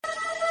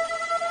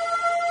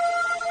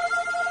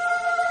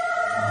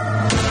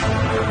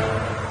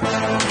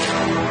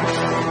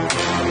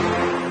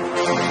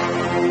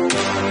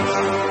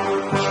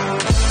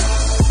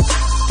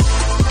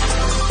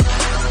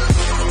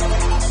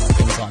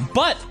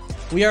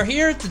We are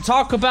here to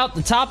talk about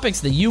the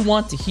topics that you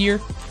want to hear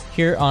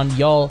here on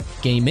Y'all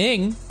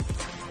Gaming.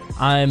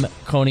 I'm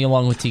Coney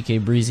along with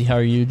TK Breezy. How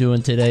are you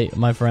doing today,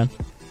 my friend?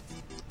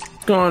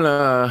 Going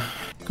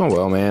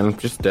well, man.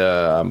 Just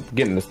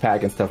getting this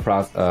pack and stuff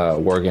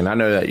working. I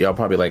know that y'all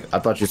probably I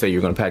thought you said you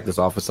were going to pack this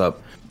office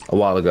up a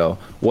while ago.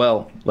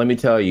 Well, let me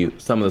tell you,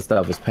 some of the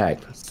stuff is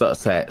packed,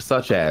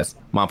 such as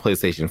my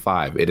PlayStation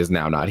 5. It is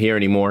now not here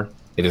anymore.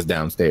 It is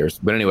downstairs.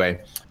 But anyway,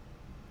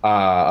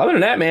 other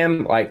than that,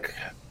 man,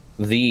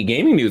 the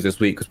gaming news this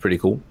week was pretty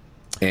cool,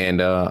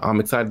 and I'm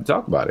excited to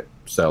talk about it.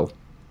 So,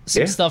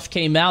 some stuff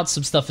came out.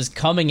 Some stuff is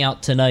coming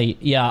out tonight.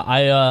 Yeah,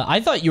 I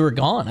thought you were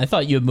gone. I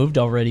thought you had moved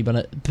already,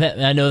 but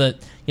I know that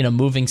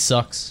moving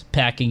sucks.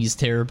 Packing is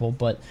terrible,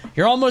 but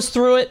you're almost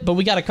through it. But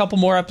we got a couple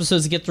more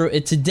episodes to get through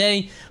it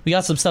today. We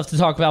got some stuff to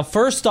talk about.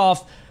 First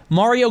off,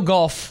 Mario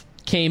Golf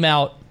came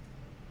out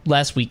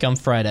last week on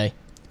Friday.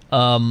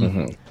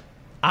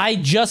 I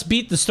just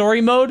beat the story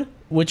mode,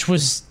 which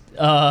was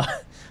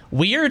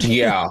weird.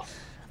 Yeah.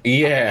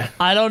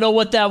 I don't know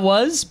what that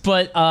was,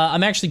 but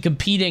I'm actually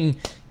competing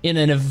in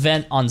an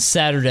event on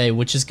Saturday,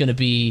 which is going to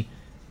be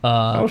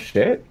oh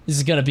shit, this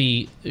is going to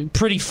be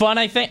pretty fun.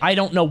 I think I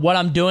don't know what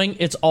I'm doing.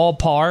 It's all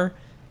par.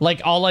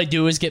 All I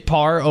do is get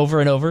par over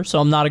and over, so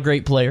I'm not a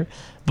great player.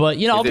 But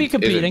I'll be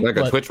competing. Is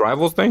it a Twitch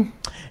Rivals thing?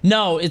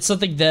 No, it's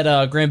something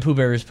that Grand Pooh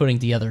Bear is putting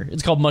together.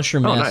 It's called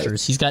Mushroom Masters.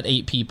 Nice. He's got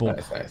 8 people.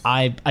 Nice.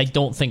 I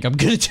don't think I'm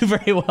gonna do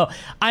very well.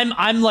 I'm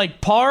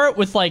par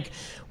with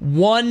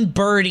one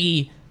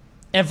birdie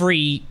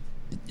every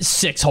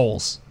 6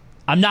 holes.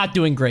 I'm not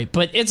doing great,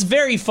 but it's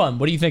very fun.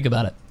 What do you think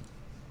about it?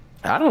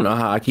 I don't know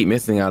how I keep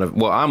missing out of.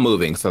 Well, I'm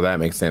moving, so that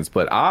makes sense.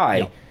 But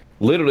I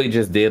literally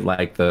just did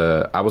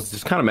I was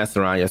just kind of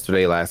messing around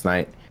last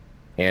night,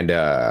 and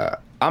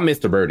I'm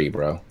Mr. Birdie,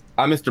 bro.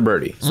 I'm Mr.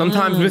 Birdie.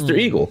 Sometimes Mr.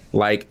 Eagle.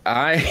 I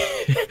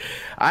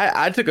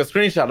took a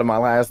screenshot of my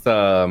last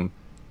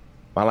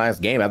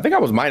game. I think I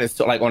was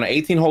minus on an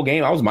 18-hole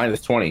game. I was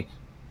minus 20.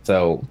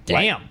 So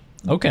damn.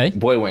 Okay.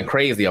 Boy went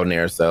crazy on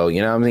there. So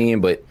you know what I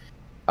mean. But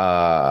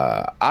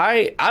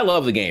I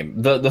love the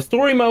game. The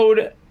story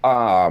mode.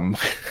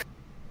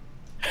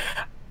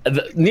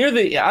 Near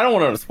the. I don't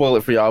want to spoil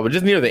it for y'all, but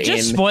just near the end.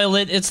 Just spoil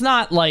it. It's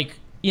not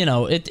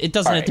it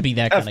doesn't have to be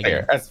that kind of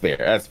game. That's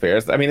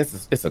fair. I mean,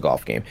 it's a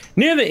golf game.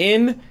 Near the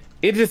end,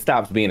 it just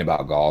stops being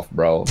about golf,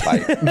 bro.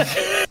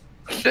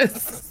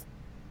 Just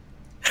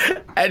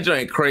that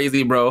joint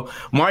crazy, bro.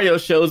 Mario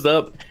shows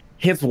up,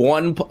 hits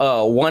one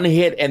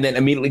hit, and then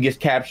immediately gets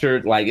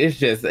captured.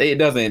 It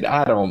doesn't.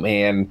 I don't,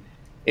 man.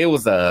 It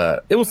was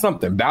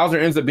something. Bowser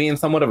ends up being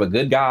somewhat of a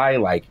good guy.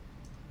 It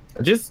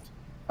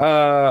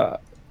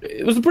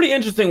was a pretty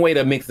interesting way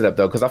to mix it up,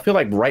 though, because I feel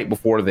like right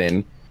before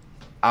then,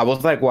 I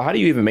was like, well, how do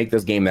you even make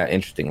this game that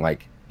interesting?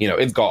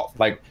 It's golf.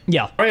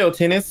 Mario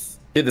Tennis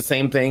did the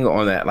same thing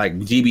on that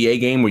GBA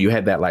game where you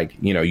had that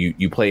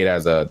you played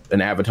as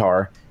an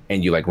avatar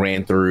and you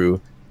ran through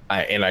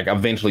and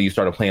eventually you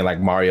started playing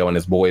Mario and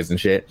his boys and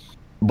shit.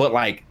 But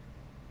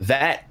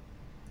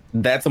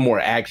that's a more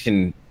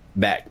action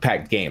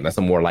packed game. That's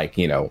a more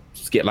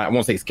skill. I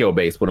won't say skill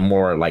based, but a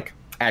more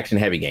action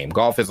heavy game.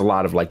 Golf is a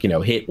lot of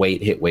hit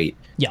wait.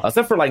 Yeah.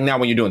 Except for now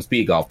when you're doing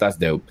speed golf, that's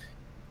dope.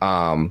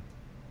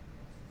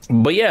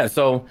 But yeah,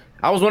 so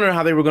I was wondering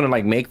how they were going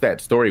to make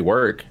that story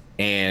work,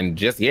 and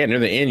near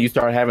the end you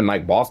start having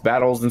boss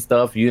battles and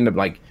stuff. You end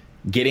up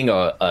getting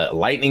a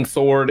lightning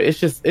sword.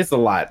 It's a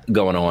lot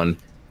going on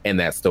in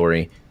that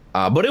story.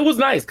 But it was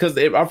nice because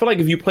I feel like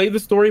if you play the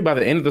story, by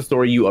the end of the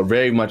story you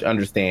very much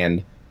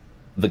understand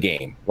the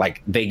game.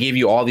 They give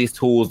you all these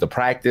tools to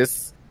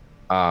practice.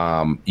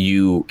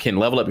 You can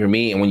level up your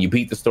Mii, and when you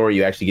beat the story,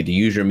 you actually get to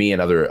use your Mii in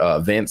other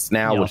events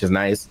now, which is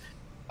nice.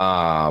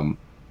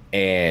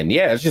 And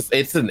yeah,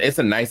 it's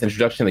a nice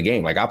introduction to the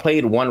game. I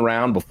played one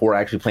round before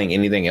actually playing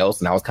anything else,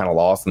 and I was kind of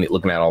lost and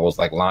looking at all those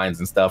lines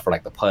and stuff for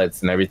the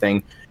putts and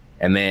everything.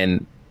 And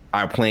then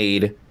I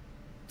played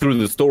through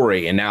the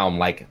story, and now I'm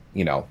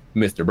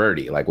Mr.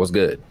 Birdie. What's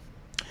good?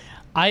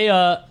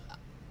 I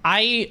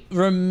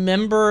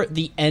remember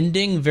the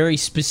ending very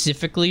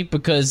specifically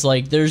because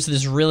there's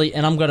this really,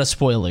 and I'm gonna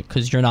spoil it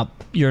because you're not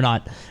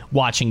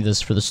watching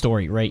this for the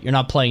story, right? You're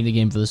not playing the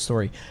game for the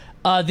story.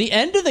 The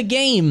end of the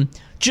game,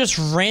 just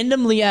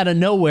randomly out of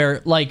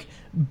nowhere,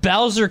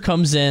 Bowser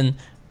comes in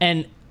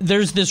and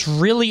there's this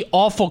really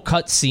awful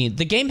cutscene.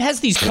 The game has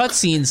these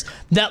cutscenes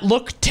that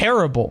look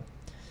terrible.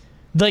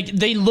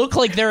 They look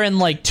like they're in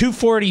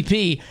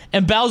 240p,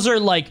 and Bowser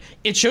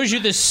it shows you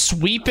this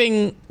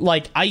sweeping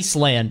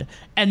Iceland,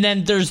 and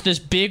then there's this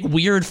big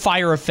weird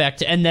fire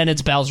effect, and then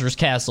it's Bowser's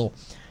castle,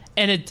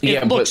 and it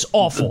looks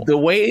awful. The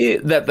way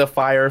that the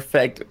fire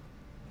effect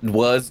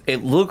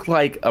it looked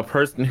like a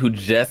person who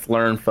just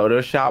learned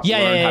Photoshop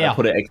learned how to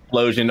put an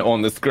explosion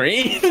on the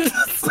screen.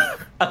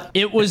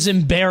 It was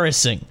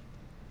embarrassing.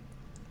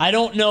 I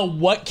don't know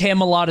what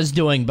Camelot is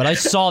doing, but I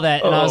saw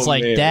that and I was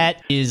like, man,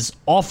 that is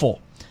awful.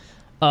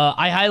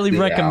 I highly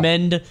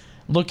recommend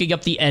looking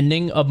up the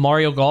ending of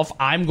Mario Golf.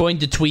 I'm going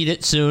to tweet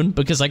it soon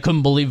because I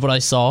couldn't believe what I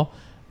saw.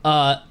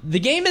 The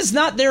game is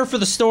not there for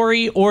the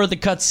story or the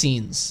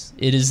cutscenes.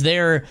 It is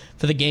there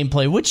for the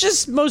gameplay, which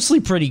is mostly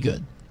pretty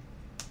good.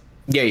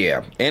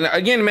 Yeah. And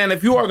again, man,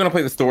 if you are going to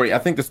play the story, I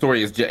think the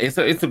story is just,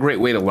 it's a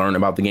great way to learn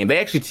about the game. They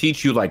actually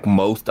teach you like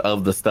most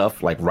of the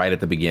stuff like right at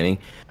the beginning.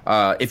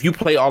 If you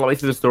play all the way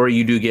through the story,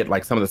 you do get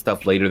like some of the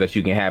stuff later that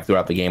you can have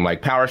throughout the game,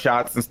 like power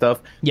shots and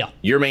stuff. Yeah.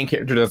 Your main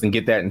character doesn't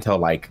get that until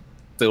like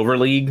Silver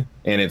League,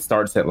 and it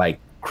starts at like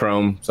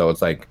Chrome. So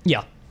it's like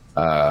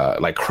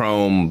like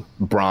Chrome,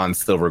 Bronze,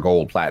 Silver,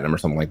 Gold, Platinum, or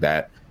something like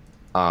that.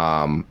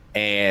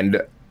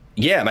 And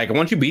yeah, like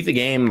once you beat the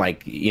game,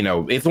 like, you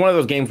know, it's one of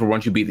those games where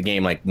once you beat the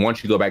game, like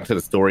once you go back to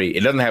the story,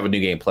 it doesn't have a new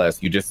game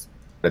plus. You just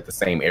at the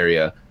same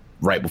area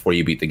right before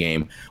you beat the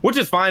game, which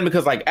is fine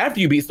because like after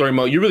you beat story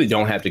mode, you really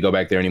don't have to go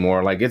back there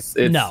anymore. Like it's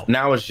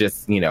now it's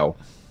just, you know,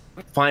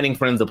 finding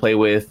friends to play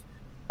with,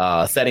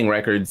 setting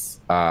records,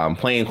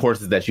 playing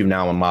courses that you've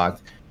now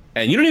unlocked.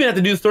 And you don't even have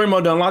to do story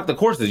mode to unlock the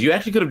courses. You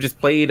actually could have just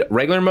played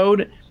regular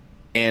mode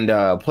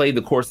and played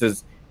the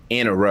courses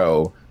in a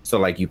row. So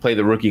like you play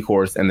the rookie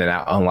course and then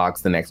that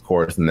unlocks the next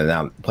course, and then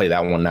now play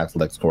that one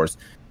next course.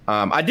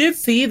 I did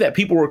see that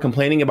people were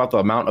complaining about the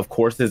amount of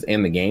courses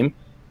in the game.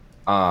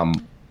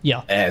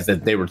 As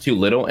that they were too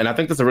little. And I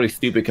think that's a really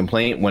stupid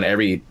complaint when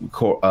every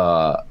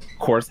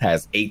course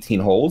has 18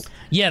 holes.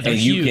 Yeah, they're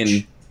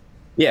huge.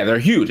 They're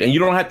huge. And you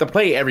don't have to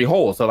play every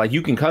hole. So like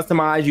you can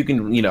customize,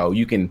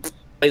 you can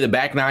play the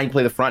back 9,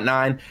 play the front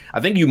 9. I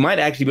think you might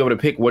actually be able to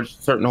pick which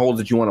certain holes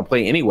that you want to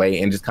play anyway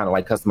and just kind of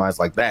like customize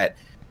like that.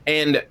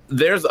 And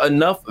there's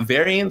enough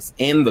variance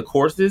in the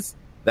courses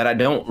that I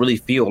don't really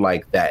feel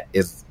like that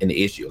is an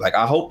issue. Like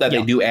I hope that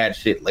they do add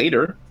shit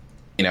later.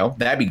 You know,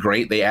 that'd be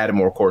great. They added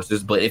more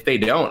courses, but if they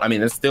don't, I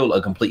mean, it's still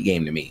a complete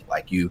game to me.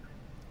 Like you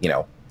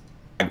know,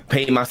 I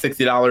paid my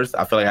 $60.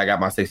 I feel like I got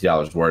my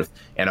 $60 worth,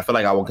 and I feel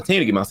like I will continue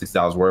to get my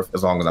 $60 worth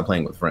as long as I'm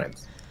playing with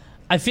friends.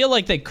 I feel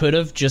like they could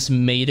have just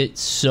made it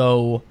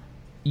so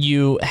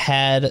you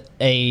had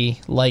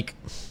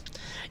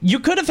you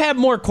could have had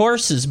more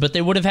courses, but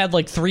they would have had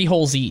like 3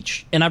 holes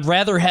each, and I'd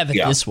rather have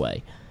it this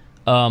way,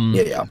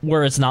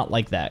 where it's not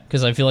like that,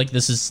 because I feel like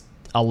this is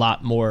a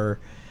lot more.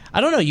 I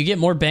don't know, you get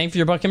more bang for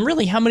your buck, and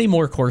really, how many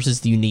more courses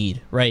do you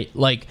need, right?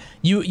 Like,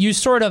 you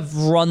sort of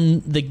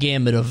run the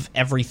gamut of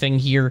everything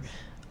here.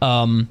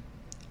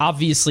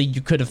 Obviously,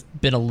 you could have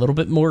been a little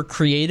bit more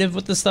creative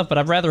with this stuff, but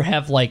I'd rather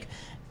have, like,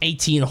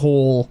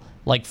 18-hole,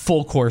 like,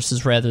 full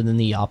courses rather than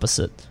the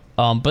opposite.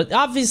 But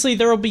obviously,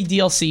 there will be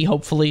DLC,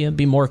 hopefully, and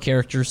be more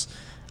characters.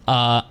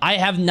 I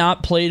have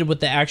not played with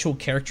the actual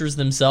characters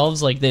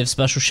themselves. Like, they have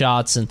special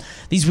shots and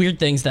these weird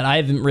things that I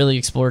haven't really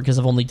explored because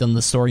I've only done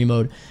the story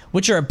mode,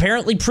 which are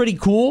apparently pretty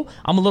cool.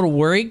 I'm a little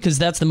worried because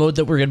that's the mode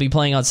that we're going to be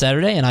playing on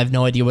Saturday, and I have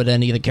no idea what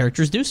any of the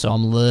characters do, so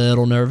I'm a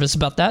little nervous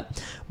about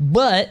that.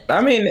 But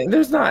I mean,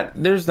 there's not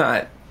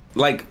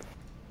like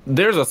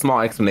there's a small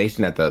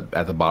explanation at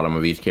the bottom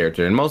of each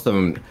character, and most of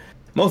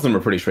them are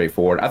pretty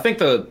straightforward. I think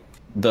the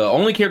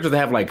only characters that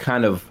have like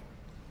kind of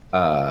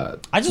I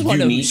just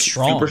want to be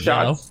strong, super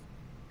shots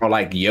are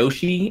like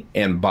Yoshi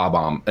and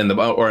Bob-omb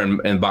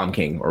and Bomb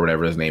King or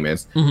whatever his name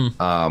is.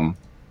 Mm-hmm.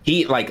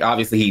 He like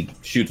obviously he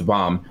shoots a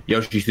bomb.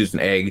 Yoshi shoots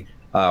an egg.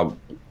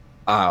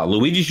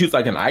 Luigi shoots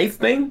like an ice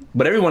thing,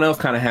 but everyone else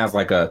kind of has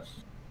like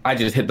I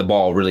just hit the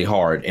ball really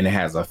hard and it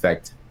has an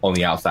effect on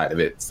the outside of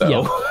it.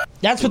 So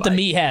that's what the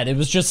Mii had. It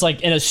was just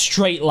like in a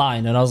straight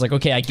line, and I was like,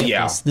 okay, I get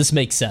this. This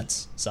makes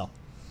sense. So.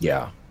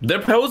 Yeah,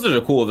 their poses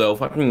are cool though.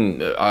 Fucking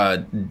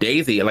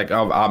Daisy, like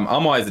I'm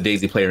always a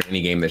Daisy player in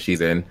any game that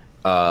she's in.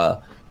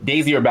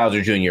 Daisy or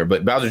Bowser Jr.,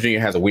 but Bowser Jr.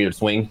 has a weird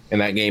swing in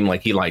that game.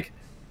 Like he like.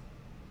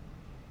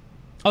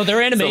 Oh,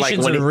 their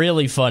animations are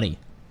really funny.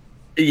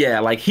 Yeah,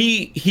 like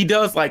he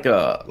does like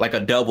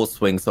a double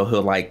swing, so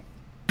he'll like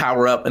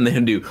power up and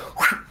then do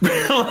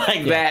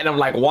like that, and I'm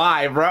like,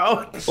 why,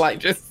 bro? Like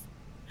just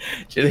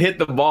hit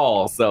the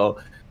ball. So,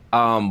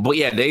 but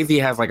yeah, Daisy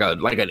has like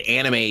an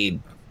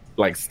anime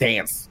like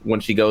stance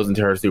when she goes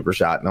into her super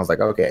shot, and I was like,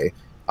 okay.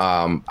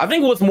 I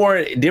think what's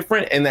more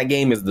different in that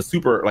game is the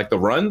super, like the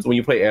runs when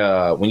you play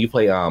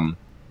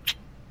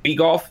beat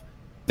golf.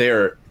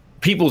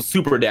 People's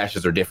super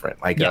dashes are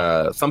different. Like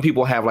some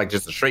people have like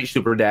just a straight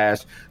super dash.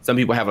 Some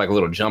people have like a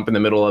little jump in the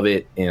middle of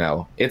it. You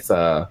know, it's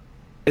up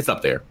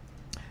there.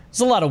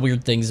 There's a lot of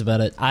weird things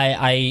about it.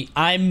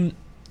 I'm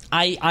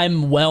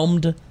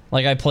whelmed.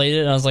 Like I played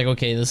it and I was like,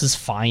 okay, this is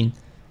fine.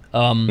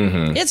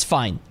 It's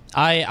fine.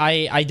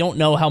 I don't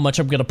know how much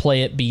I'm going to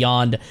play it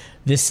beyond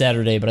this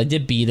Saturday, but I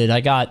did beat it.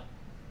 I got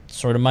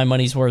sort of my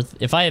money's worth.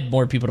 If I had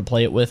more people to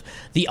play it with.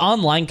 The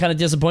online kind of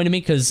disappointed me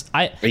because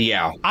I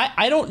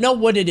don't know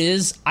what it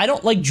is. I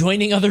don't like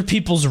joining other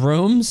people's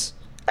rooms.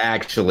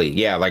 Actually,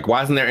 yeah. Like,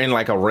 why isn't there in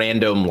like a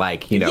random,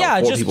 like, you know,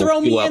 4 just people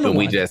throw me up in and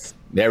one. we just,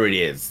 there it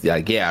is.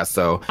 Like, yeah,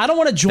 so. I don't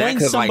want to join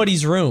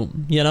somebody's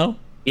room, you know?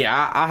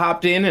 Yeah, I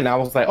hopped in and I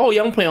was like, oh,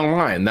 yeah, I'm playing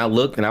online. And I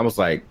looked and I was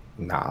like,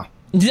 nah.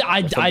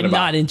 I'm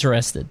not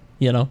interested,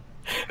 you know?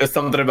 There's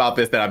something about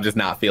this that I'm just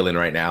not feeling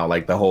right now.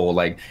 Like the whole,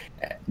 like,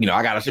 you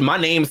know, my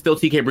name's still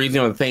TK Breezy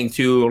on the thing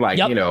too. Like,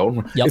 you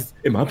know,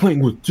 am I playing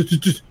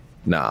with?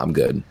 Nah, I'm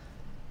good.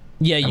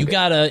 Yeah,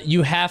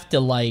 you have to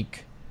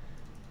like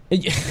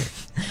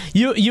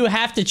you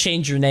have to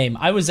change your name.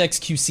 I was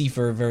XQC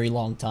for a very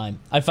long time.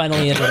 I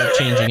finally ended up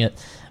changing it,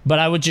 but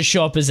I would just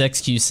show up as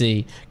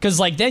XQC because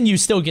like then you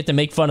still get to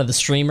make fun of the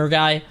streamer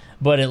guy,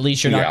 but at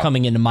least you're not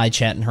coming into my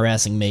chat and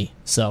harassing me.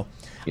 So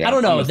I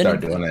don't know. I'm gonna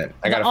start doing that.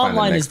 I gotta find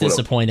online the is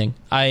disappointing.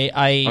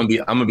 I'm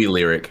gonna be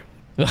lyric.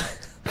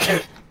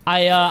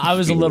 I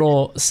was a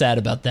little sad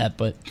about that,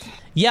 but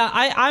yeah,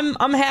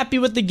 I'm happy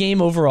with the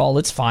game overall.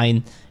 It's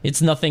fine. It's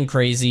nothing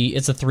crazy.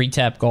 It's a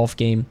 3-tap golf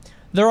game.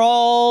 They're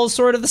all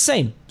sort of the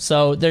same.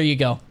 So there you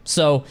go.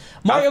 So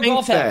Mario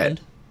Golf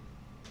happened.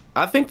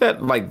 I think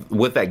that like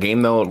with that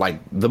game though, like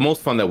the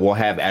most fun that we'll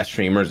have as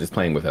streamers is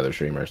playing with other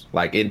streamers.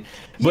 Like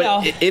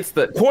it's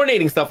the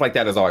coordinating stuff like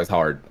that is always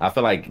hard. I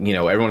feel like, you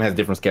know, everyone has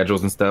different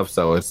schedules and stuff.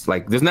 So it's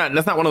like that's not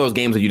one of those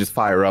games that you just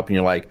fire up and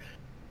you're like,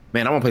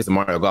 man, I want to play some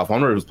Mario Golf. I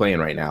wonder who's playing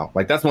right now.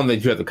 Like that's one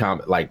that you have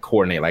to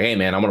coordinate. Like, hey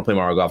man, I'm gonna play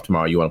Mario Golf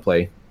tomorrow. You want to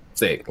play?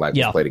 Sick. Like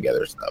let's play together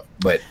and stuff.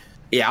 But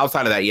yeah,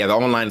 outside of that, the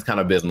online is kind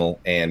of abysmal.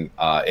 And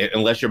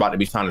unless you're about to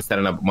be trying to set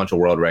up a bunch of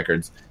world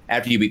records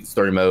after you beat the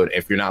story mode,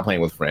 if you're not playing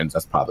with friends,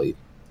 that's probably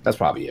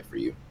it for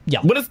you.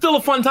 Yeah, but it's still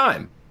a fun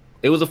time.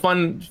 It was a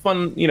fun,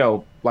 you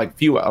know, like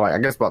I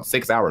guess about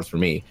 6 hours for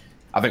me.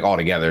 I think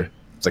altogether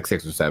it's like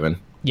 6 or 7.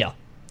 Yeah,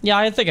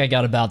 I think I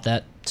got about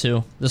that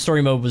too. The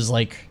story mode was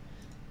like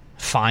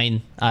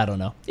fine. I don't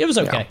know. It was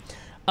okay.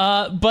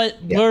 But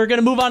we're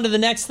gonna move on to the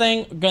next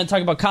thing. We're gonna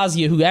talk about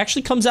Kazuya, who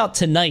actually comes out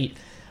tonight.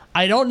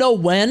 I don't know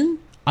when.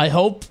 I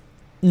hope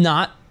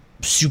not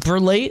super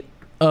late.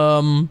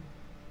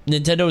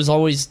 Nintendo is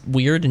always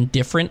weird and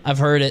different. I've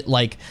heard it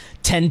like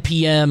 10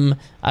 p.m.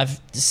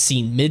 I've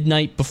seen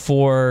midnight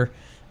before.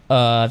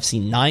 I've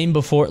seen 9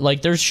 before.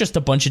 Like, there's just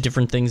a bunch of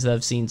different things that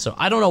I've seen. So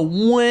I don't know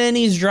when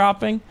he's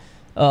dropping.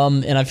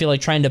 And I feel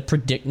like trying to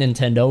predict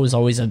Nintendo is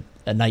always a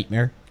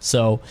nightmare.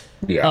 So,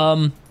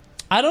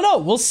 I don't know.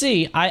 We'll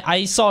see.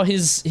 I saw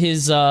his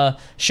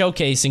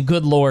showcase, and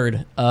good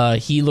lord,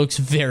 he looks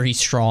very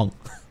strong.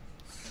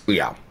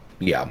 Yeah.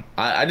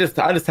 I just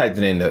typed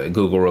it into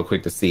Google real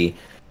quick to see,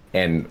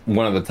 and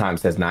one of the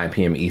times says 9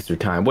 p.m. Eastern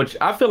time, which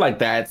I feel like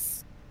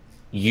that's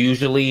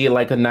usually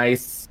like a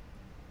nice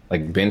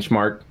like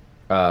benchmark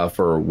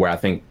for where I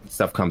think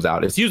stuff comes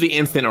out. It's usually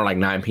instant or like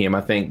 9 p.m.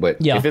 I think, but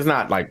if it's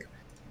not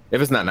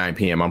 9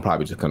 p.m., I'm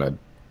probably just gonna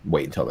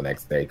wait until the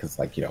next day because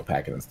like, you know,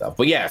 packing and stuff.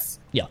 But yes,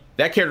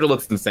 that character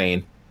looks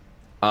insane.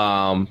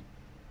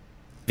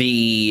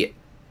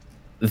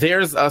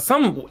 There's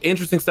some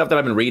interesting stuff that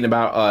I've been reading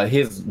about.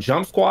 His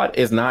jump squat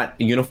is not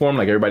uniform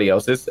like everybody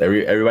else's.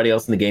 Everybody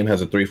else in the game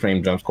has a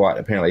 3-frame jump squat.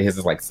 Apparently his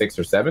is like 6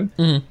 or 7,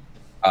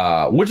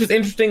 which is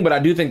interesting. But I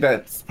do think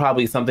that's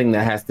probably something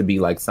that has to be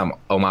like some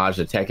homage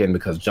to Tekken,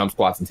 because jump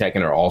squats in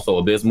Tekken are also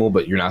abysmal,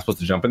 but you're not supposed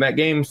to jump in that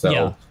game.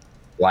 So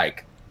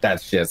like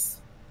that's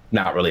just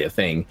not really a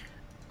thing.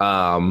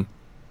 And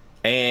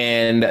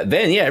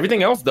then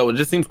everything else though, it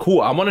just seems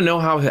cool. I want to know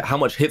how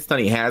much hit stun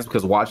he has,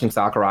 because watching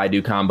Sakurai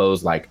do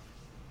combos, like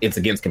it's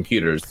against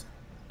computers.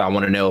 I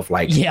want to know if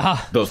like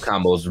those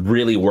combos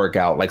really work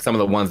out. Like some of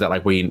the ones that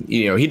like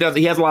he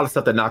has a lot of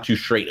stuff that knocks you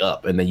straight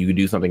up, and then you can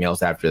do something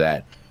else after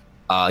that.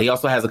 He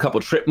also has a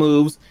couple trip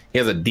moves. He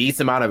has a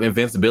decent amount of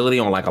invincibility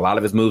on like a lot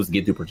of his moves to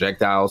get through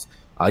projectiles.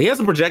 He has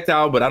a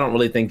projectile, but I don't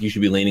really think you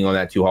should be leaning on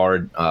that too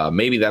hard.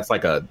 Maybe that's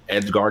like a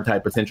edge guard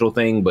type potential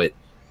thing, but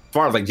as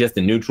far as like just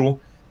in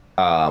neutral,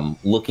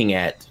 looking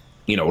at,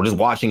 you know, just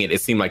watching it, it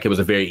seemed like it was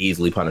a very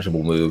easily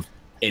punishable move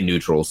in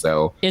neutral.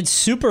 So it's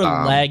super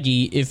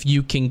laggy if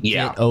you can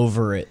get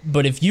over it,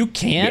 but if you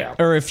can't,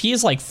 or if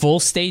he's like full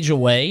stage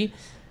away,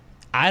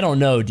 I don't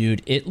know,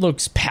 dude. It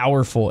looks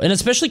powerful, and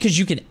especially because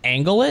you can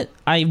angle it.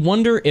 I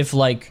wonder if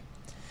like,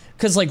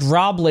 because like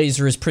Rob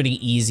Laser is pretty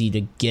easy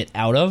to get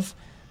out of.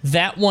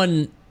 That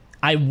one,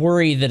 I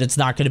worry that it's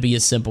not going to be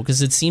as simple,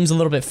 because it seems a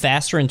little bit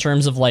faster in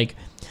terms of like,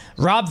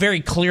 Rob very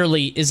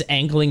clearly is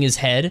angling his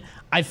head.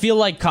 I feel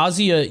like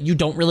Kazuya, you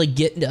don't really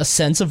get a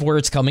sense of where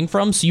it's coming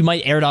from, so you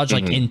might air dodge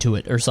like into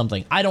it or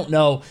something. I don't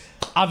know.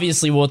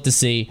 Obviously, we'll have to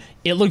see.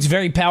 It looks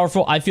very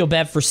powerful. I feel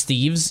bad for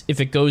Steve's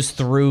if it goes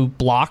through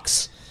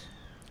blocks,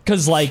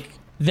 because like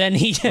then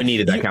we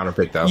needed that counter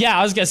pick though. Yeah,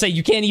 I was gonna say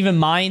you can't even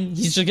mine.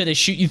 He's just gonna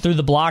shoot you through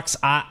the blocks.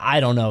 I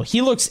don't know.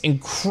 He looks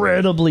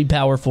incredibly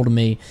powerful to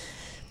me,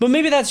 but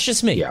maybe that's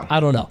just me. I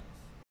don't know.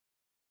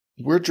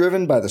 We're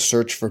driven by the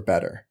search for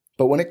better.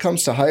 But when it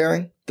comes to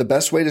hiring, the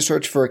best way to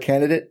search for a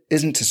candidate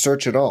isn't to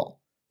search at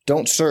all.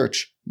 Don't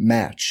search,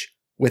 match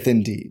with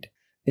Indeed.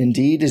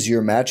 Indeed is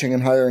your matching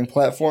and hiring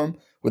platform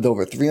with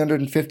over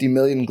 350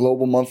 million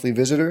global monthly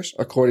visitors,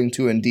 according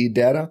to Indeed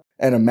data,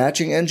 and a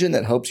matching engine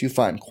that helps you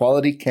find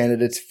quality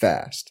candidates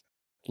fast.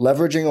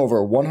 Leveraging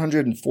over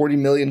 140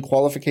 million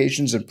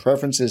qualifications and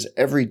preferences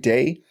every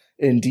day,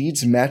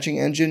 Indeed's matching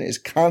engine is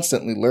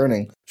constantly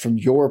learning from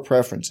your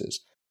preferences.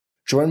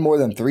 Join more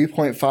than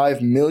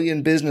 3.5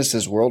 million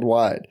businesses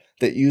worldwide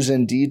that use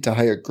Indeed to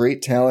hire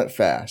great talent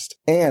fast.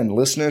 And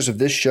listeners of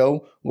this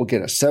show will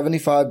get a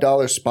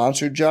 $75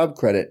 sponsored job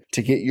credit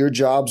to get your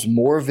jobs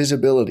more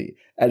visibility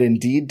at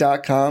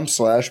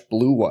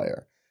Indeed.com/Blue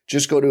Wire.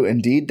 Just go to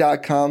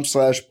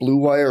Indeed.com/Blue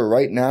Wire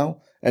right now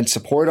and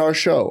support our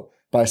show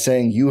by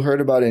saying you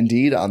heard about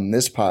Indeed on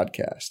this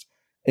podcast.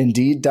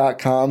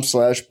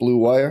 Indeed.com/Blue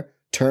Wire.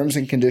 Terms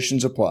and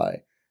conditions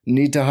apply.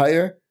 Need to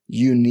hire?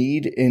 You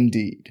need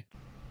Indeed.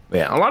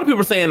 Yeah, a lot of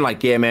people are saying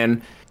like, yeah,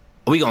 man,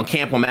 we gonna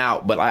camp them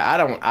out, but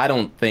I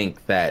don't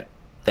think that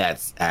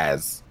that's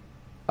as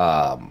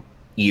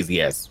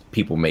easy as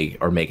people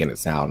are making it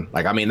sound.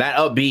 Like, I mean, that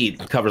up B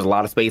covers a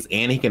lot of space,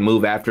 and he can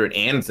move after it,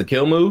 and it's a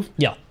kill move.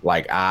 Yeah.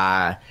 Like,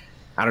 I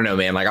don't know,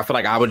 man. Like, I feel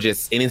like I would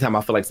just, anytime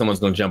I feel like someone's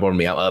gonna jump over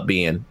me, I'm up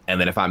Bing,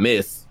 and then if I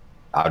miss,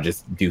 I'll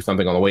just do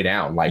something on the way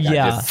down. Like,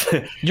 yeah,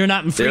 you're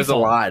not in free there's fall.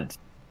 a lot.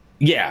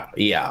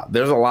 Yeah.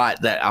 There's a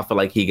lot that I feel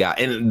like he got,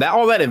 and that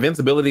all that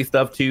invincibility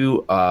stuff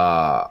too.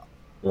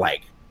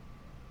 Like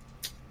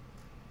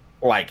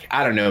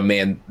I don't know,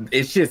 man.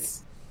 It's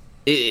just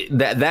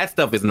that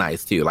stuff is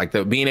nice too. Like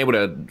being able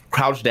to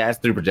crouch dash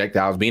through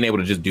projectiles, being able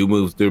to just do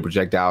moves through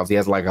projectiles. He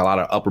has like a lot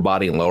of upper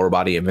body and lower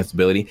body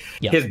invincibility.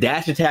 Yeah. His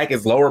dash attack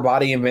is lower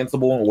body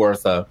invincible, or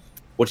it's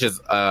which is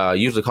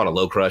usually called a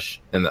low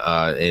crush in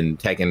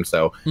Tekken.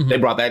 So they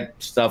brought that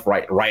stuff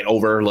right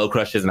over low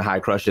crushes and high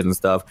crushes and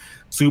stuff.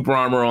 Super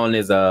armor on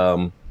his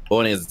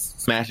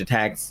smash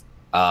attacks,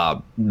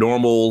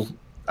 normal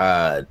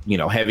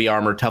heavy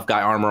armor, tough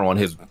guy armor on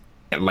his,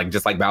 like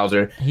just like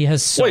Bowser. He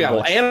has so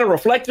much. And a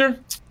reflector.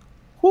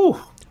 Whew,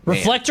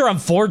 reflector on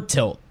forward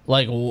tilt.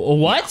 Like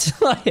what?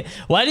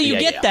 Why do you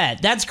get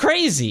that? That's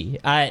crazy.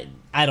 I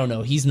don't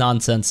know. He's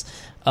nonsense.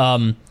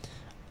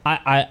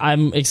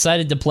 I'm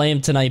excited to play him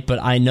tonight, but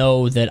I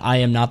know that I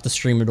am not the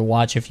streamer to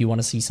watch if you want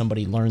to see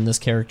somebody learn this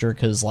character,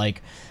 because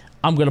like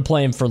I'm gonna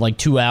play him for like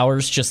 2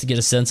 hours just to get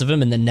a sense of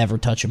him and then never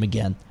touch him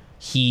again.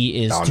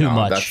 He is too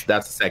much.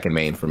 That's the second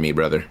main for me,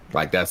 brother.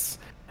 Like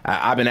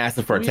I've been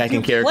asking for a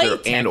Tekken character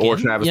and or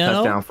Travis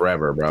touchdown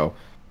forever, bro.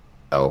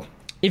 Oh,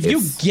 if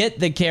you get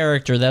the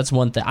character, that's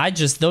one thing.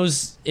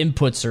 Those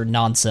inputs are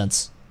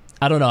nonsense.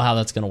 I don't know how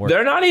that's gonna work.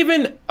 They're not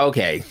even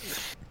okay.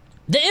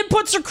 The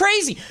inputs are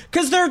crazy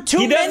because there are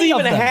too many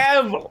of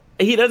them.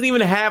 He doesn't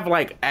even have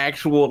like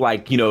actual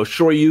like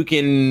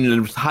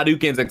Shoryuken,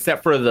 Hadoukens,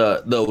 except for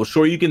the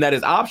Shoryuken that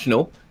is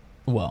optional.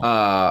 Well,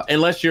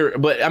 unless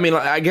but I mean,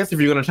 I guess if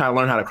you're gonna try to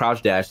learn how to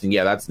crouch dash, then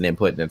yeah, that's an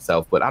input in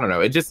itself. But I don't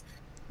know.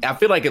 I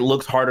feel like it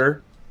looks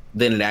harder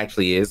than it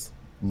actually is.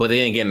 But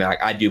then again,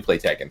 like I do play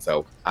Tekken,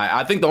 so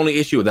I think the only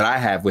issue that I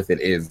have with it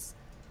is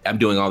I'm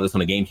doing all this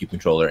on a GameCube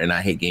controller, and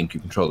I hate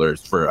GameCube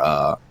controllers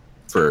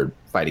for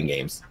fighting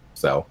games.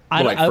 So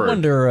I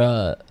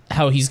wonder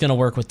how he's gonna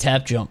work with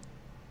tap jump,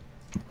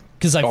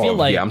 because I feel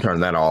like I'm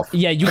turning that off.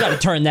 Yeah, you got to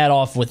turn that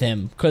off with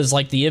him, because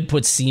like the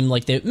inputs seem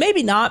like they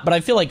maybe not, but I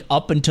feel like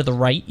up and to the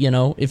right.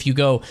 If you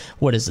go,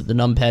 what is it, the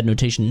numpad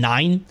notation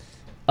 9,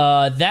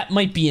 that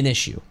might be an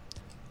issue.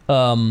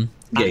 I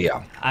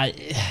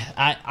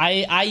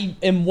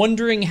am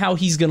wondering how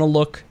he's gonna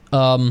look.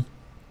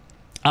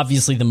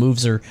 Obviously the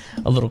moves are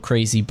a little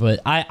crazy,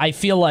 but I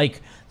feel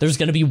like there's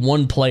gonna be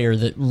one player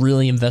that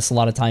really invests a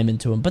lot of time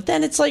into him. But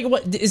then it's like,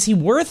 what is he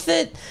worth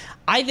it?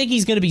 I think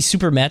he's gonna be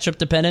super matchup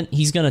dependent.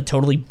 He's gonna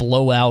totally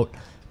blow out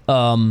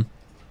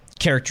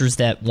characters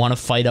that want to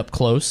fight up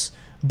close.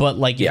 But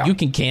like if you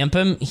can camp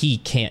him, he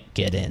can't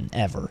get in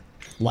ever.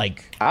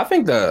 Like, I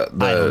think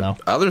the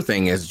other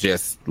thing is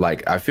just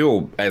like I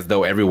feel as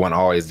though everyone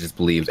always just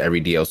believes every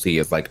DLC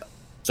is like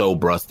so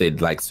busted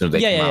like as soon as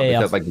they come out,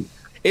 because like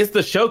it's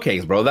the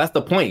showcase, bro. That's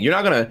the point. He's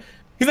not gonna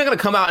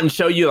come out and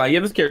show you like,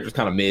 this character's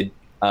kind of mid.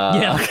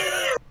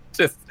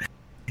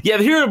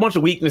 Here are a bunch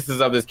of weaknesses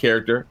of this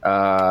character.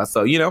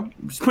 So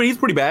he's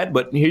pretty bad,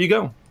 but here you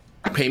go.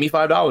 Pay me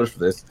 $5 for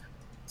this.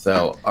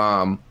 So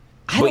I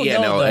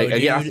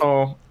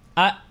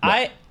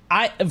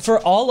for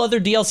all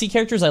other DLC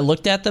characters, I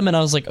looked at them and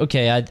I was like,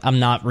 okay, I'm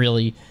not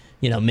really,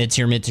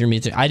 mid-tier.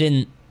 I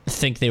didn't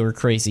think they were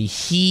crazy.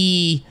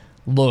 He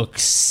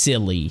looks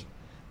silly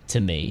to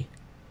me.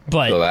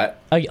 But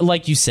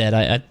like you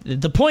said,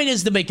 the point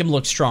is to make him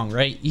look strong,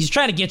 right? He's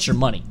trying to get your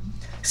money.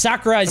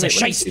 Sakurai's a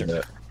shyster.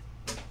 Let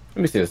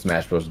me see the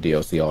Smash Bros.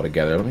 DLC all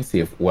together. Let me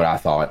see what I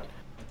thought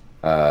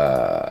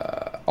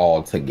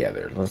all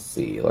together. Let's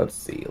see.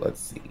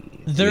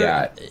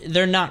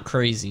 They're not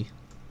crazy.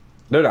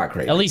 They're not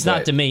crazy. At least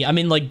not to me. I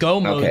mean, like, Go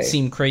Mode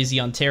seemed crazy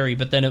on Terry,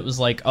 but then it was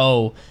like,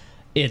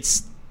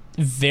 it's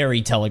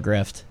very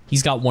telegraphed.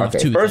 He's got one of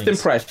two First things.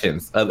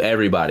 impressions of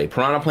everybody.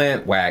 Piranha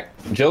Plant, whack.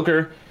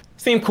 Joker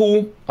seemed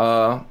cool.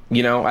 I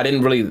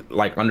didn't really,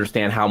 like,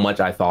 understand how much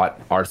I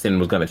thought Arsene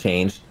was going to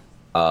change,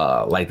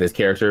 like, this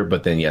character.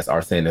 But then, yes,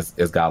 Arsene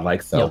is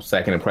godlike. So,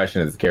 second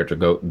impression is the character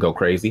go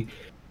crazy.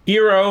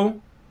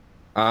 Hero,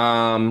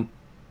 I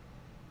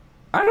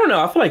don't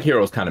know. I feel like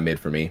Hero's kind of mid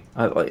for me.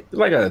 I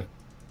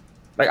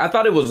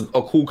thought it was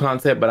a cool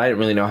concept, but I didn't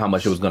really know how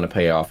much it was going to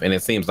pay off. And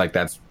it seems like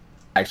that's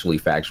actually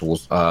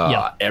factuals.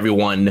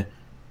 Everyone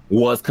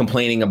was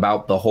complaining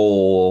about the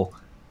whole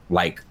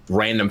like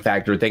random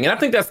factor thing. And I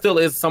think that still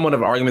is somewhat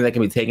of an argument that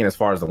can be taken as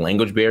far as the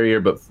language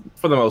barrier. But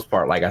for the most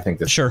part, like I think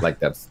that's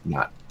that's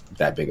not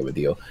that big of a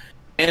deal.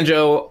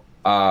 Anjo,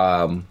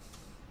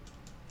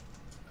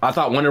 I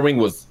thought Wonder Wing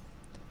was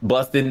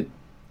busted.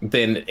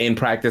 Then in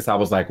practice, I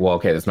was like, well,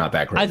 okay, that's not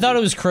that crazy. I thought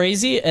it was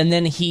crazy, and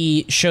then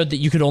he showed that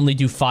you could only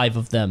do 5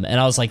 of them, and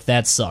I was like,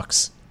 that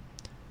sucks.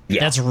 Yeah.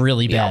 That's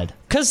really bad.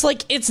 Because,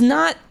 like, it's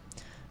not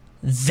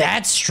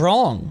that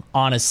strong,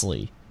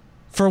 honestly,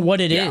 for what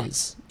it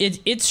is.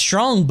 It's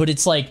strong, but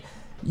it's like,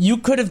 you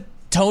could have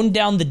toned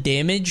down the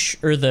damage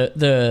or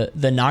the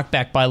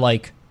knockback by,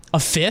 like, a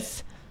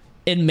fifth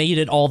and made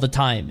it all the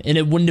time, and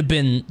it wouldn't have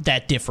been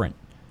that different.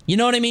 You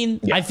know what I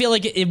mean? Yeah. I feel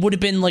like it would have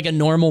been like a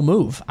normal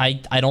move. I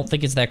don't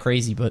think it's that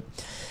crazy, but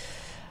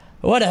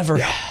whatever.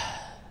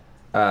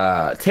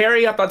 Yeah.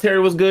 Terry, I thought Terry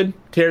was good.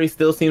 Terry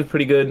still seems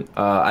pretty good.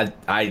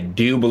 I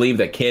do believe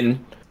that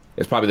Ken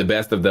is probably the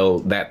best of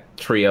that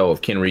trio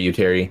of Ken, Ryu,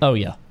 Terry. Oh,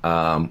 yeah.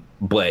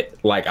 But,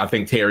 like, I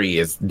think Terry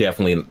is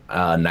definitely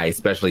nice,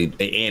 especially,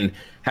 and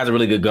has a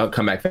really good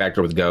comeback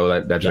factor with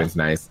Go. That joint's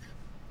nice.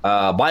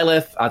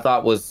 Byleth, I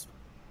thought was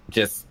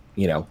just.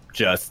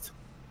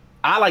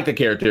 I like the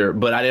character,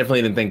 but I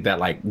definitely didn't think that,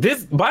 like,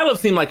 this Byleth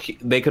seemed like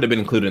they could have been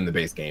included in the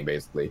base game,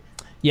 basically.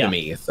 To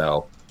me.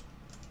 So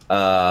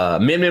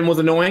Min Min was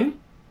annoying.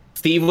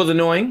 Steve was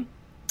annoying.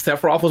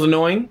 Sephiroth was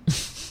annoying.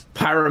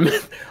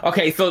 Pyramid.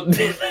 Okay, so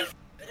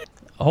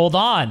hold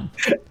on.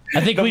 I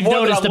think we've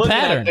noticed a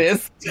pattern.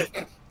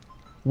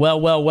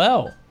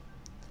 Well.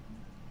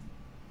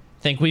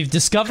 Think we've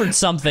discovered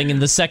something in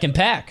the second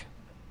pack.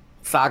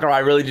 Sakurai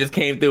really just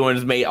came through and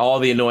just made all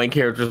the annoying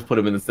characters, put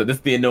them in the set. This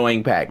is the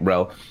annoying pack,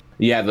 bro.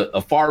 You have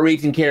a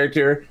far-reaching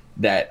character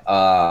that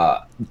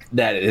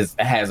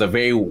has a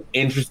very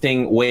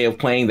interesting way of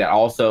playing. That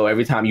also,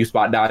 every time you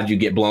spot dodge, you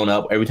get blown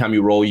up. Every time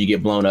you roll, you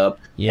get blown up.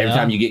 Yeah. Every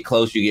time you get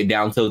close, you get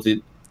down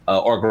tilted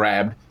or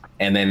grabbed,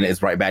 and then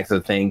it's right back to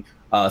the thing.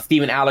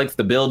 Steven Alex,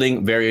 the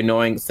building, very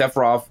annoying.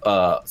 Sephiroth,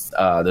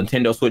 the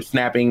Nintendo Switch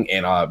snapping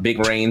and big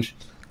range.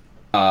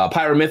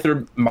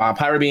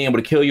 Pyra being able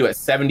to kill you at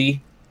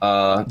 70.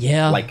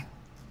 Like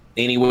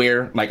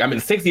anywhere. Like, I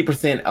mean,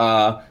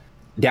 60%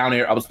 down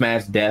air, up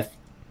smash, death.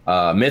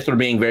 Mithra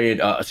being very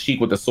chic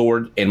with the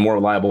sword and more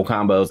reliable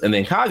combos. And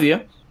then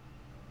Kazuya,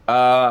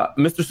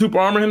 Mr. Super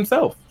Armor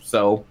himself.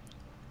 So,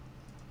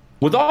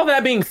 with all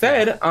that being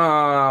said,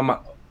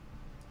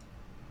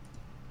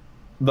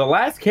 the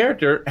last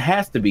character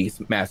has to be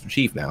Master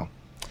Chief now.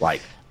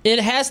 Like, it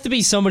has to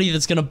be somebody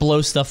that's going to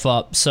blow stuff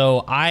up.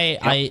 So,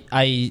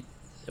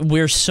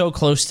 we're so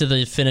close to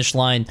the finish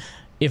line.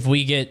 If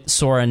we get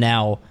Sora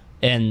now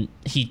and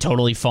he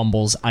totally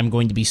fumbles, I'm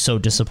going to be so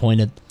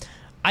disappointed.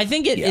 I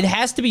think it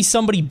has to be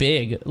somebody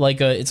big.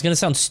 Like, it's going to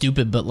sound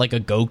stupid, but like a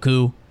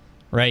Goku,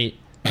 right?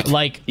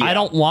 Like, I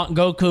don't want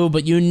Goku,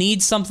 but you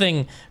need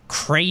something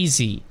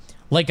crazy.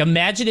 Like,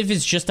 imagine if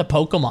it's just a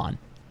Pokemon.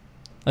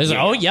 Like,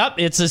 oh, yep,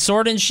 it's a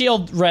Sword and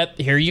Shield rep.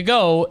 Here you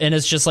go. And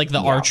it's just like the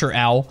Archer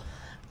Owl.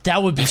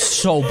 That would be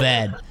so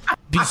bad.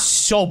 Be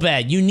so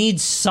bad. You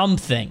need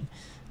something.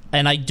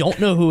 And I don't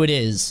know who it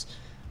is.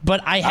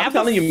 But I have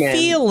a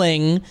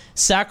feeling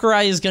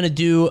Sakurai is going to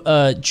do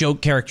a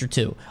joke character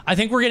too. I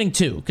think we're getting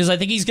 2, because I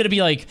think he's going to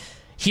be like,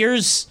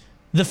 here's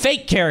the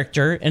fake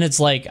character, and it's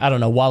like, I don't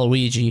know,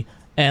 Waluigi,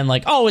 and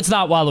like, oh, it's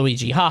not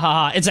Waluigi, ha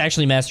ha ha, it's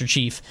actually Master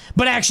Chief,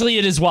 but actually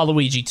it is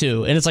Waluigi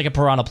too, and it's like a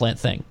Piranha Plant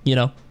thing, you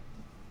know?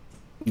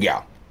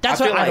 Yeah. That's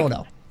what I don't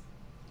know.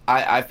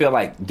 I feel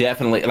like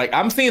definitely, like,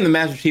 I'm seeing the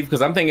Master Chief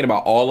because I'm thinking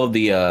about all of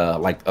the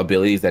like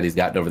abilities that he's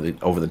gotten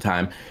over the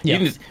time. Yeah.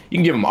 You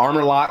can give him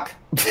armor lock.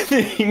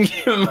 You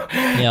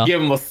can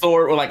give him a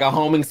sword with like a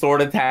homing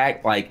sword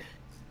attack, like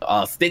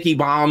sticky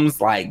bombs,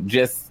 like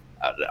just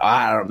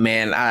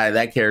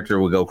that character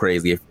would go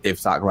crazy if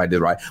Sakurai did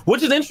right.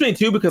 Which is interesting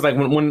too, because like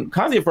when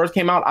Kazuya first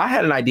came out, I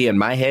had an idea in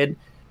my head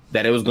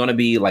that it was going to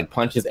be like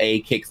punches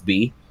A, kicks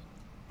B,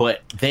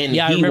 but then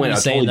he went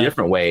a totally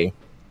different way.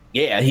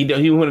 Yeah,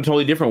 he went a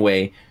totally different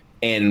way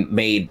and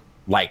made,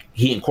 like,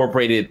 he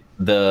incorporated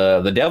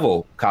the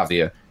devil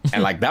Kazuya,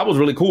 and like that was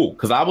really cool,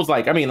 because I was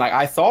like, I mean, like,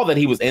 I saw that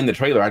he was in the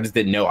trailer, I just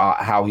didn't know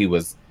how he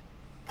was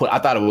put. I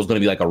thought it was going to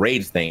be like a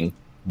rage thing,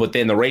 but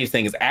then the rage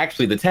thing is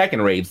actually the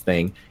Tekken rage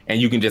thing, and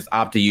you can just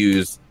opt to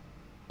use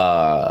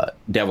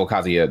devil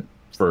Kazuya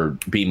for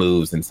B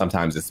moves, and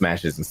sometimes it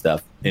smashes and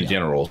stuff in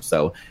general.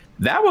 So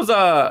that was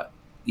I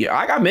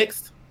got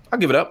mixed. I'll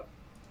give it up.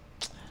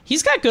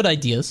 He's got good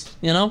ideas,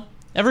 you know.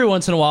 Every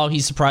once in a while, he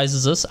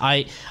surprises us.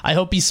 I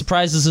hope he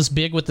surprises us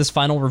big with this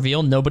final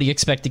reveal. Nobody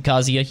expected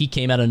Kazuya. He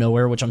came out of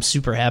nowhere, which I'm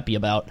super happy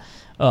about.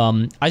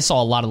 I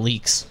saw a lot of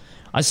leaks.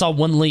 I saw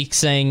one leak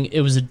saying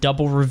it was a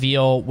double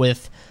reveal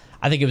with,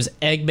 I think it was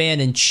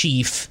Eggman and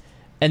Chief,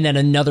 and then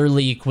another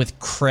leak with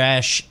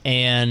Crash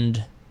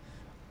and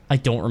I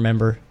don't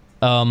remember.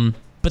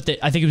 But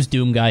I think it was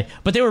Doom Guy.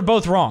 But they were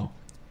both wrong.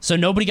 So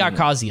nobody got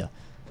Kazuya.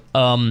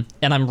 And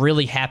I'm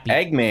really happy.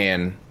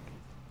 Eggman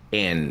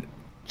and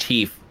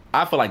Chief,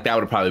 I feel like that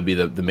would probably be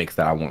the mix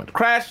that I want.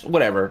 Crash,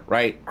 whatever,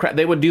 right?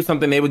 They would do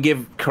something. They would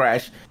give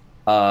Crash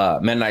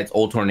Meta Knight's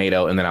old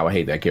tornado, and then I would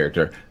hate that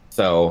character.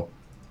 So,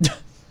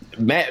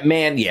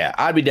 man, yeah,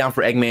 I'd be down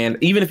for Eggman.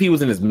 Even if he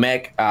was in his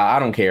mech, I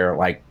don't care.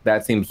 Like,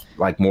 that seems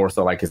like more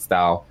so like his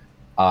style.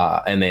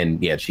 And then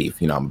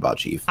Chief. You know I'm about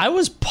Chief. I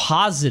was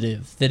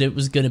positive that it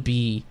was going to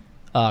be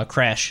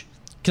Crash,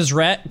 because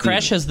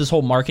Crash has this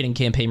whole marketing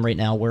campaign right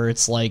now where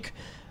it's like,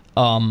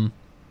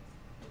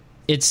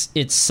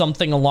 it's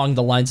something along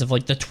the lines of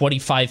like the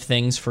 25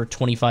 things for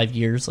 25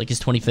 years, like his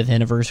 25th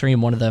anniversary,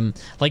 and one of them,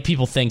 like,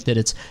 people think that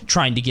it's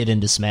trying to get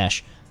into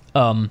Smash.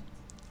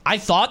 I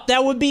thought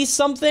that would be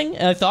something,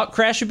 and I thought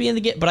Crash would be in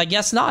the game, but I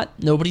guess not.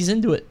 Nobody's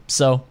into it,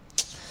 so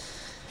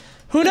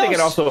who knows? They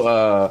could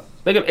also,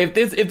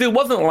 if it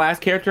wasn't the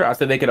last character, I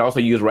said they could also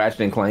use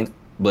Ratchet and Clank,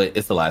 but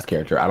it's the last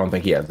character. I don't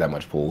think he has that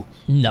much pull.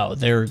 No,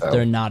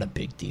 they're not a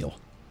big deal.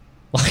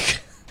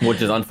 Like,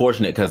 which is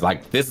unfortunate because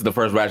like this is the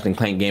first Ratchet and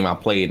Clank game I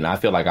played, and I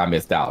feel like I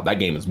missed out. That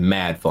game is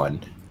mad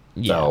fun.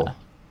 So,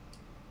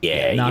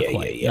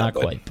 not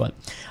quite. But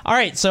all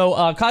right, so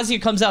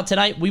Kazuya comes out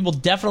tonight. We will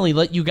definitely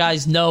let you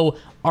guys know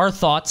our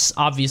thoughts.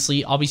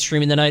 Obviously, I'll be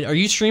streaming tonight. Are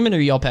you streaming, or are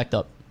you all packed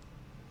up?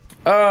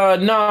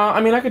 No, I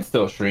mean I could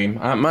still stream.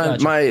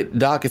 My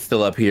dock is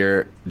still up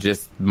here.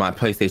 Just my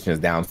PlayStation is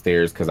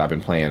downstairs because I've been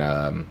playing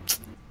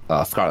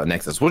Scarlet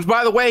Nexus, which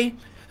by the way,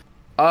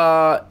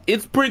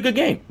 it's a pretty good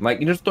game. Like,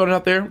 you just throwing it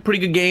out there, pretty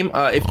good game.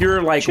 If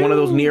you're like one of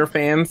those Nier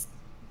fans,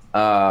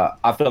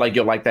 I feel like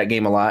you'll like that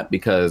game a lot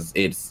because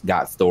it's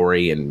got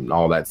story and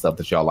all that stuff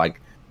that y'all like.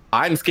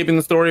 I'm skipping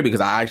the story because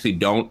I actually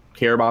don't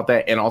care about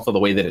that, and also the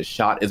way that it's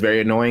shot is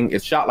very annoying.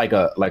 It's shot like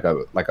a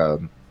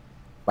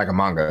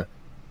manga.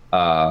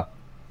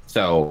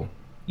 So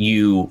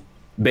you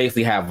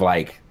basically have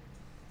like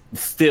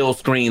still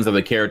screens of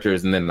the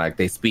characters and then like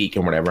they speak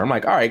and whatever. I'm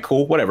like, all right,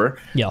 cool, whatever.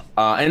 Yeah.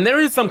 And there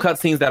is some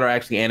cutscenes that are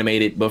actually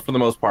animated, but for the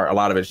most part, a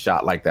lot of it's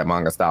shot like that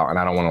manga style, and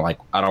I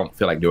don't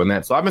feel like doing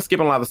that. So I've been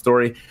skipping a lot of the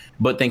story,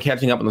 but then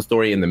catching up on the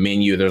story in the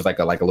menu, there's like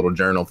a little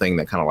journal thing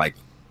that kind of like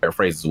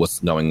paraphrases what's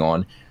going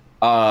on.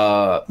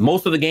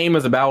 Most of the game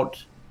is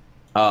about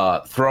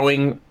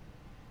throwing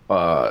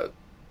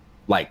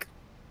like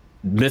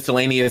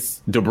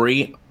miscellaneous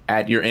debris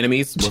at your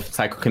enemies with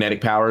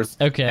psychokinetic powers.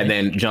 Okay. And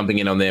then jumping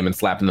in on them and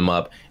slapping them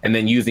up, and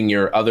then using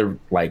your other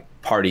like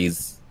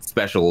party's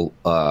special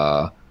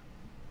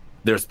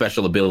their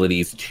special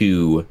abilities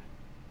to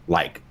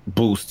like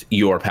boost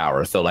your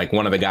power. So like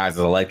one of the guys is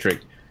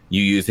electric,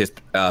 you use his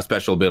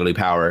special ability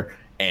power,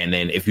 and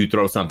then if you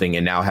throw something,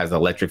 it now has an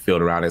electric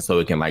field around it, so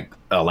it can like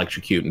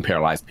electrocute and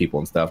paralyze people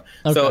and stuff.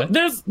 Okay. So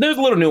there's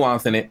a little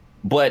nuance in it,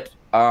 but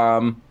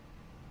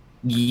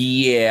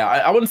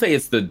yeah, I wouldn't say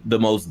it's the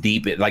most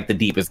deep, like the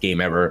deepest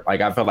game ever.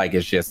 Like I feel like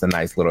it's just a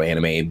nice little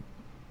anime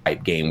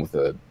type game with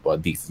a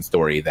decent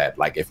story that,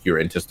 like, if you're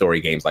into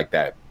story games like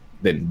that,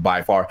 then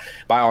by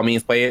all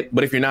means play it.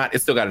 But if you're not,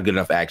 it's still got a good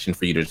enough action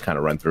for you to just kind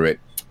of run through it.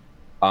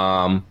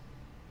 But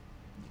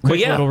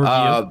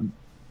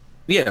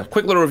yeah,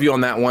 quick little review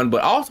on that one.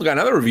 But I also got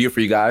another review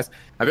for you guys.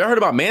 Have you ever heard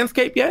about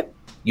Manscaped yet?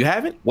 You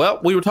haven't? Well,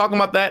 we were talking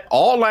about that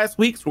all last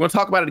week, so we're going to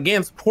talk about it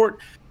again. Support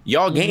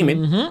y'all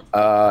gaming.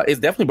 It's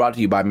definitely brought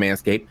to you by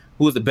Manscaped,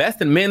 who is the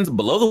best in men's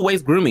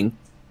below-the-waist grooming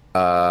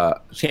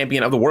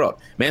champion of the world.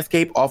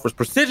 Manscaped offers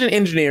precision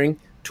engineering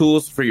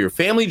tools for your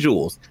family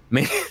jewels.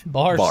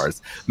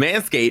 Bars.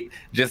 Manscaped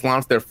just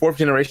launched their 4th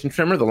generation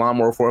trimmer, the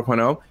Lawnmower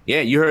 4.0.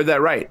 Yeah, you heard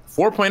that right.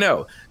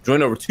 4.0.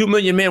 Join over 2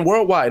 million men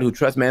worldwide who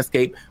trust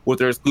Manscaped with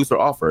their exclusive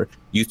offer.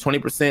 Use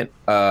 20%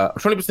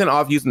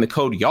 off using the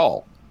code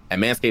y'all at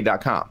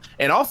manscaped.com.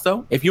 And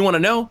also, if you want to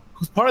know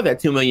who's part of that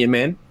 2 million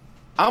men,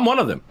 I'm one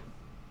of them.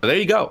 So there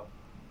you go.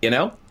 You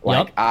know,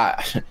 like,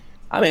 yep.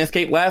 I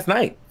Manscaped last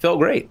night. Felt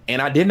great,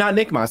 and I did not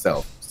nick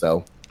myself.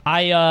 So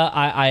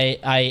I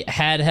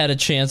had a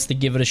chance to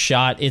give it a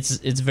shot. It's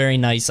very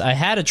nice. I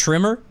had a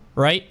trimmer,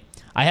 right?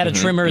 I had a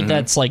trimmer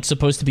that's like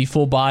supposed to be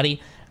full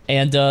body,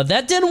 and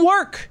that didn't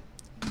work.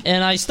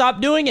 And I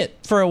stopped doing it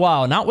for a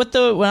while. Not with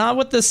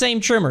the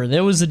same trimmer.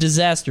 That was a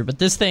disaster. But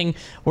this thing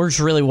works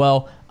really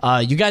well.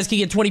 You guys can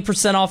get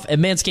 20% off at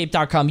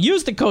manscaped.com.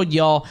 Use the code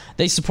y'all.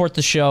 They support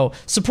the show.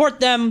 Support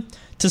them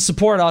to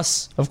support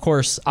us, of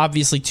course.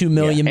 Obviously, 2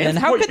 million men.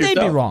 How could they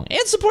be wrong?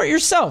 And support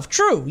yourself.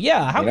 True.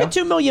 Yeah. How could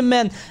 2 million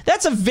men?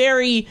 That's a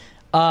very,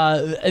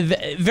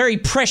 very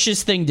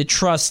precious thing to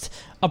trust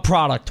a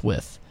product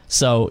with.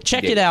 So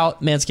check it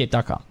out,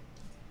 manscaped.com.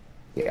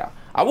 Yeah.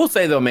 I will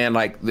say though, man,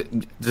 like,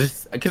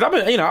 just because I've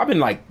been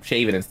like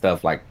shaving and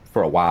stuff like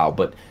for a while,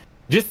 but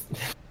just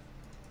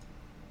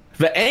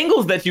the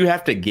angles that you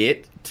have to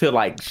get to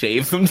like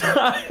shave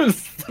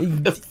sometimes. Yeah,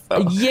 it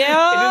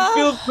just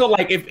feels so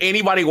like if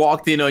anybody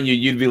walked in on you,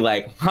 you'd be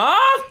like, huh?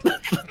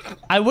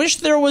 I wish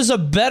there was a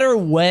better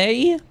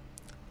way,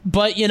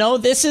 but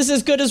this is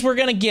as good as we're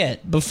gonna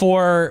get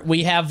before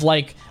we have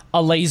like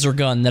a laser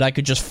gun that I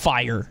could just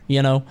fire.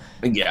 Yeah.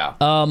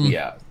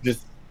 Yeah.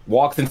 Just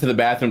walks into the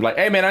bathroom like,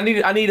 hey man, I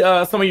need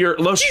some of your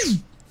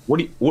lotion. What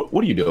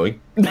are you doing?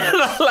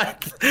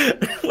 Like,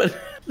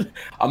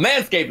 I'm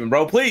manscaping,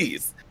 bro,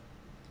 please.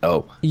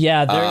 Oh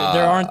yeah,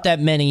 there aren't that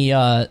many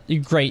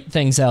great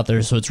things out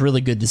there, so it's really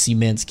good to see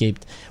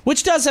Manscaped,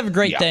 which does have a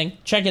great thing.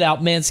 Check it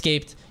out,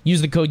 Manscaped. Use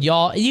the code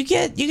y'all. You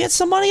get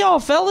some money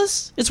off,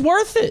 fellas. It's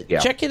worth it. Yeah.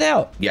 Check it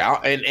out. Yeah,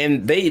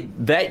 and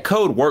that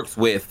code works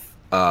with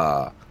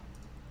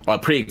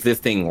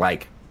pre-existing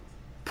like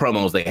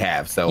promos they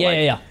have. So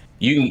Yeah.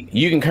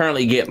 You can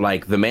currently get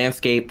like the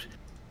Manscaped,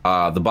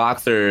 the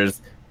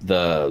boxers,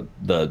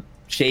 the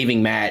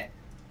shaving mat,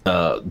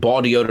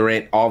 ball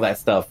deodorant, all that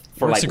stuff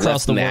for Works like across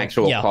less than the the world.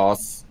 actual Yeah.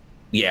 cost.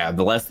 Yeah,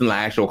 the less than the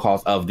actual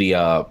cost of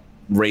the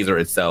razor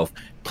itself.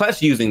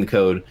 Plus, using the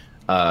code,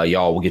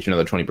 y'all will get you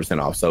another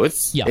 20% off. So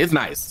it's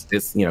nice.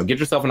 It's get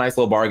yourself a nice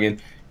little bargain,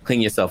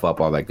 clean yourself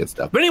up, all that good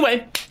stuff. But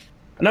anyway,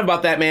 enough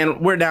about that, man.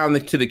 We're down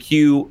to the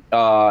Q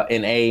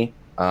and A.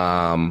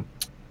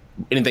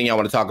 Anything y'all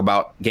want to talk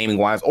about gaming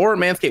wise or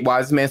Manscaped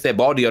wise? This man said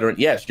ball deodorant.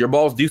 Yes, your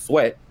balls do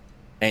sweat,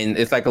 and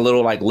it's like a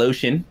little like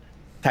lotion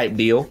type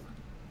deal.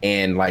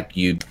 And like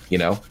you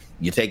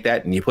take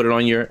that and you put it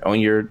on your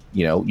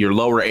your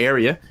lower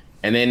area,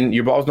 and then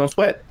your balls don't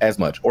sweat as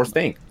much or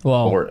stink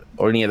or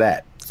any of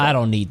that. So I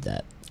don't need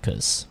that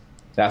because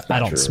I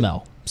don't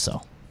smell.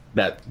 So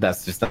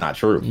that's just not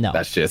true. No,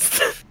 that's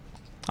just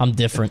I'm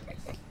different.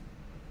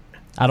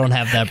 I don't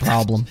have that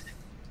problem.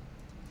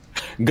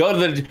 Go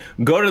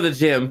to the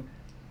gym,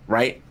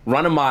 right?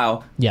 Run a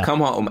mile. Yeah. Come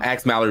home.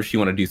 Ask Mallory if she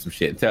want to do some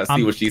shit.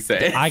 See what she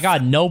says. I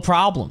got no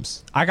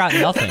problems. I got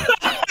nothing.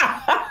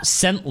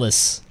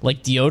 Scentless,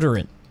 like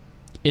deodorant.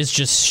 It's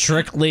just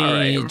strictly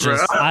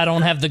I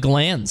don't have the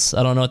glands.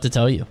 I don't know what to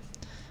tell you.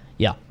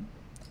 Yeah.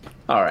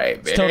 All right,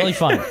 man. It's totally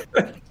fine.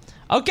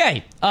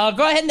 Okay.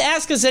 Go ahead and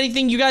ask us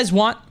anything you guys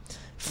want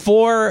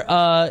for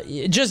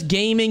just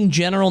gaming,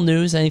 general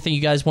news, anything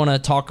you guys want to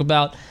talk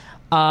about.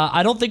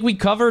 I don't think we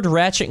covered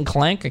Ratchet and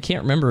Clank. I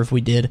can't remember if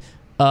we did.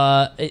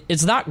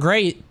 It's not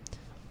great.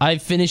 I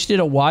finished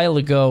it a while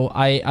ago.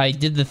 I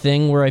did the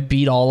thing where I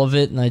beat all of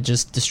it and I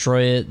just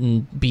destroy it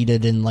and beat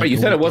it in like. Wait, you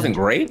said it wasn't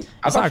great?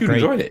 I thought you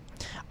enjoyed it.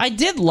 I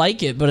did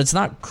like it, but it's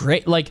not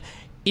great. Like,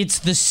 it's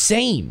the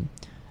same.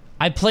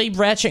 I played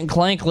Ratchet and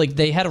Clank, like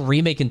they had a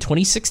remake in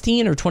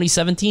 2016 or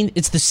 2017.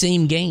 It's the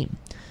same game.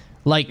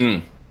 Like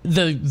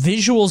the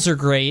visuals are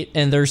great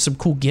and there's some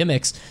cool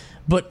gimmicks,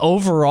 but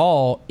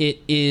overall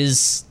it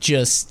is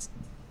just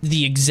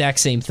the exact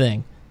same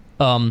thing.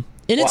 And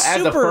it's as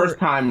super... a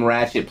first-time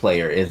Ratchet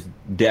player, is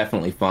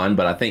definitely fun.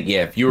 But I think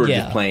if you were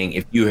just playing,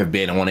 if you have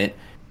been on it,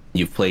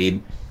 you've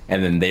played,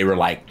 and then they were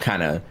like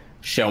kind of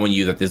showing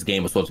you that this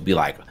game was supposed to be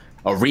like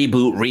a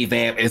reboot,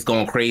 revamp, it's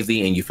going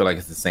crazy, and you feel like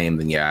it's the same,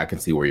 then yeah, I can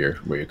see where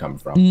you're coming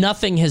from.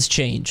 Nothing has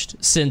changed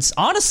since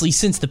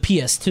the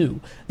PS2.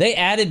 They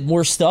added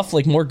more stuff,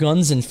 like more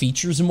guns and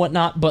features and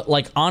whatnot, but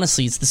like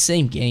honestly, it's the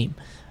same game.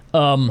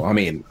 Well, I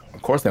mean,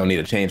 of course they don't need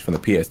a change from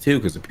the PS2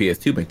 because the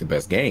PS2 make the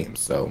best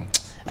games, so...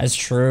 That's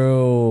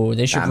true.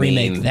 They should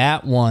remake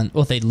that one.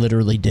 Well, they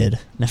literally did.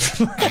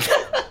 Never mind.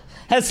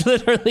 That's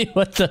literally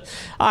what the...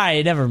 All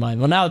right, never mind.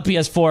 Well, now the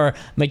PS4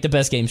 make the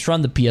best games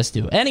from the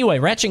PS2. Anyway,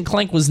 Ratchet and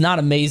Clank was not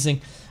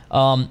amazing.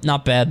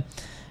 Not bad.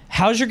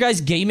 How's your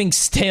guys' gaming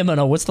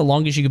stamina? What's the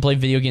longest you can play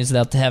video games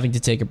without having to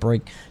take a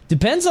break?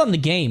 Depends on the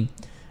game.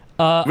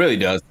 It really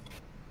does.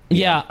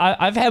 Yeah,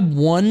 I've had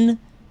one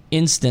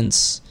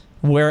instance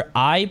where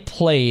I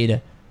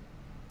played...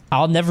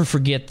 I'll never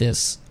forget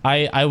this.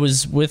 I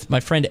was with my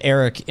friend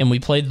Eric, and we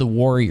played The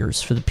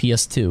Warriors for the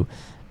PS2.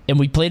 And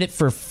we played it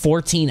for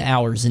 14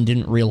 hours and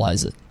didn't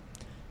realize it.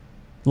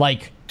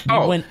 Like,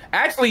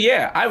 actually,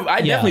 yeah. I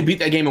definitely beat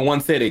that game in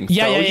one sitting.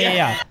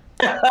 Yeah.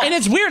 And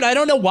it's weird. I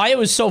don't know why it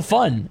was so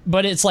fun.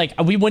 But it's like,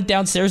 we went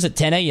downstairs at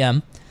 10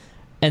 a.m.,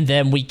 and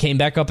then we came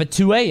back up at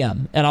 2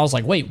 a.m. And I was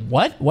like, wait,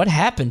 what? What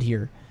happened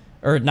here?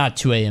 Or not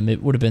 2 a.m.,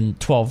 it would have been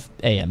 12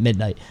 a.m.,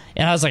 midnight.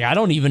 And I was like, I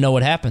don't even know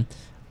what happened.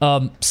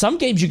 Some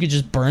games you could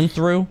just burn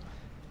through.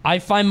 I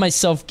find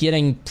myself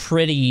getting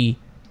pretty...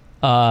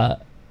 I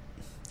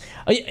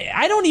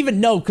don't even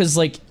know, because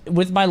like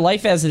with my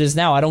life as it is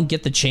now, I don't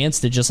get the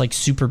chance to just like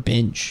super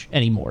binge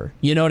anymore.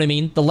 You know what I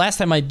mean? The last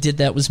time I did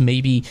that was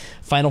maybe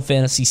Final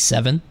Fantasy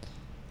VII,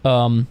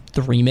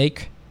 the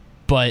remake.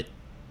 But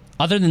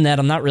other than that,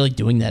 I'm not really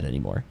doing that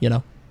anymore, you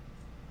know?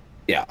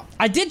 Yeah.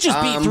 I did just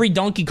beat 3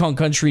 Donkey Kong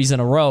Countries in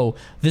a row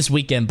this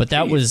weekend, but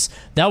that was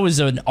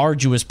an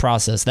arduous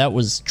process. That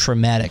was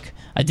traumatic.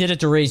 I did it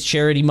to raise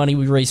charity money.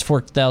 We raised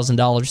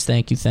 $4,000.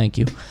 Thank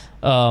you.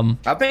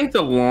 I think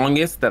the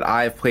longest that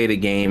I've played a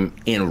game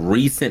in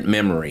recent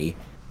memory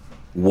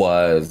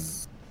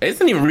was... It's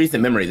not even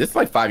recent memory. This is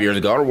like 5 years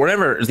ago or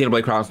whenever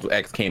Xenoblade Chronicles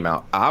X came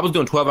out. I was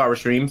doing 12-hour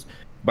streams,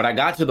 but I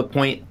got to the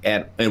point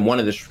in one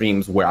of the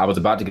streams where I was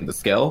about to get the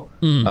Skell,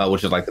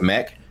 which is like the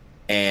mech.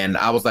 And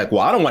I was like,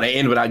 well, I don't want to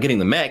end without getting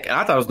the mech. And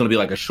I thought it was going to be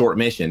like a short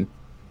mission.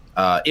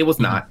 It was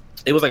not.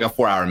 It was like a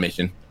 4-hour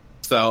mission.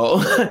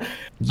 So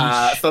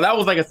so that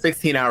was like a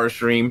 16-hour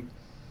stream.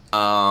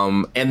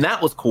 And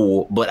that was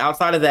cool. But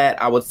outside of that,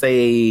 I would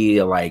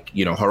say like,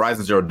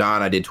 Horizon Zero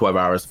Dawn, I did 12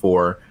 hours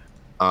for.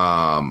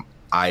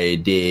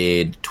 I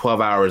did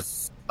 12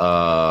 hours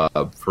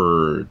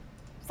for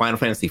Final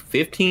Fantasy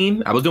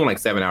 15. I was doing like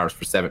 7 hours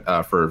for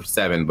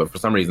seven, but for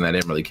some reason I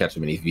didn't really catch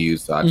many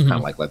views. So I just kind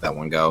of like let that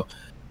one go.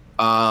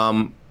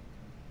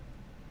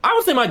 I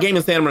would say my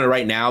gaming stamina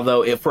right now,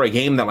 though, if for a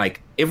game that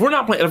like if we're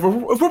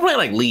playing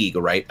like League,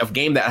 right, a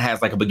game that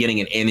has like a beginning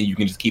and end, and you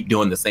can just keep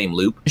doing the same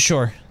loop.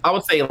 Sure. I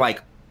would say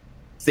like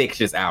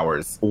 6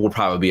 hours will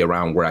probably be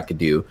around where I could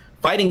do.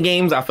 Fighting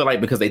games, I feel like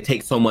because they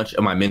take so much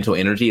of my mental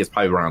energy, it's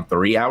probably around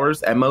 3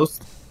 hours at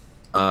most.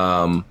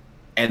 And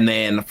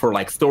then for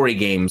like story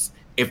games,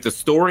 if the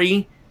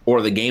story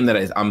or the game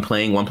that I'm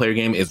playing, one player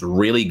game, is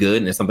really good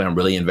and it's something I'm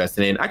really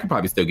invested in, I could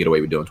probably still get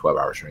away with doing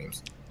 12-hour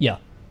streams. Yeah.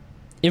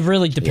 It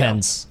really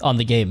depends on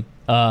the game.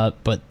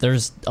 But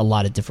there's a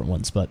lot of different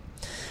ones. But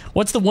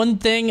what's the one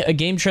thing a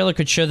game trailer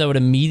could show that would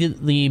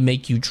immediately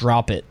make you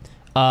drop it?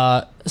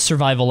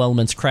 Survival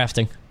elements,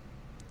 crafting.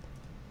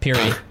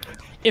 Period.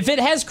 If it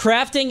has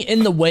crafting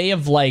in the way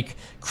of like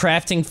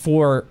crafting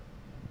for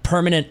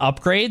permanent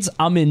upgrades,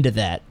 I'm into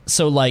that.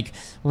 So like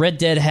Red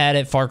Dead had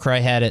it, Far Cry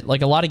had it.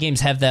 Like a lot of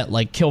games have that,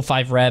 like kill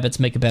 5 rabbits,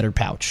 make a better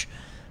pouch.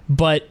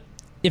 But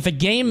if a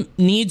game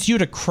needs you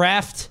to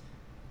craft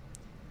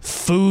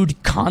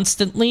food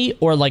constantly,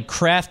 or like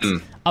craft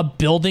a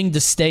building to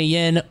stay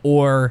in,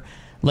 or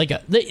like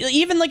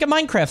even like a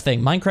Minecraft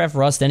thing, Minecraft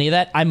Rust, any of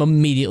that, I'm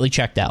immediately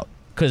checked out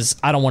because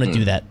I don't want to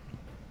do that.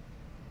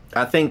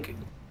 I think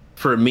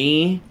for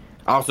me,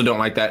 I also don't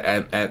like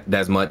that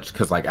as much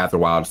because like after a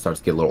while it starts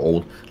to get a little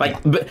old. Like,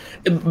 but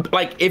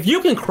like if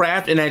you can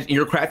craft and as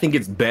your crafting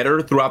gets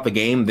better throughout the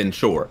game, then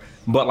sure.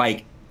 But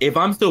like if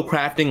I'm still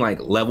crafting like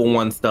level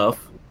 1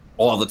 stuff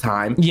all the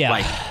time,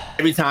 like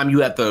every time you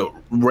have to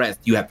rest,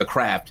 you have to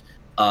craft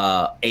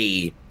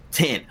a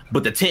tent,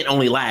 but the tent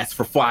only lasts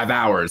for 5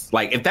 hours.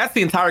 Like if that's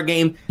the entire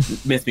game,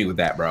 miss me with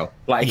that, bro.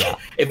 Like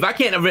if I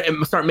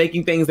can't start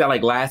making things that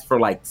like last for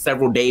like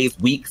several days,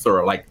 weeks,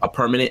 or like a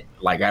permanent,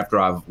 like after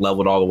I've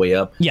leveled all the way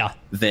up,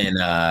 then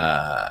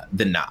nah.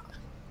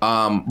 But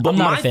I'm not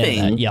my a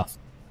fan thing of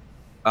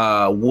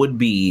that. Would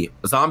be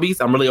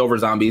zombies. I'm really over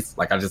zombies.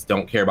 Like I just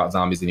don't care about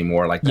zombies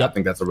anymore. Like I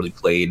think that's a really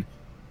played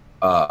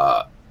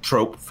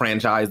trope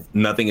franchise.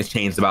 Nothing has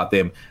changed about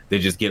them. They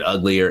just get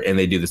uglier and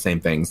they do the same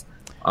things.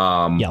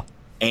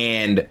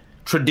 And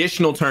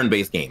traditional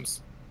turn-based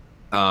games.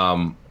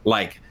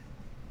 Like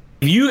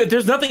if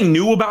there's nothing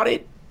new about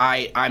it,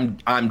 I'm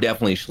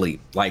definitely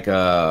sleep. Like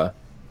I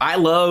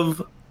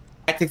love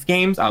tactics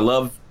games. I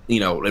love,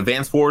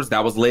 Advanced Wars.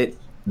 That was lit.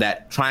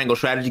 That triangle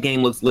strategy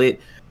game looks lit.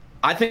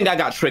 I think I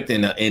got tricked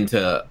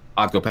into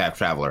Octopath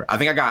Traveler. I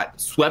think I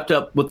got swept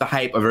up with the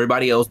hype of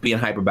everybody else being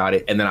hype about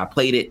it, and then I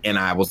played it and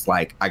I was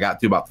like, I got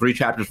through about 3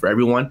 chapters for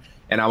everyone.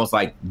 And I was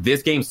like,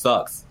 this game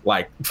sucks.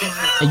 Like,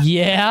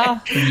 yeah.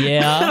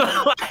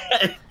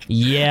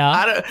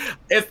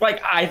 It's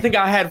like, I think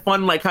I had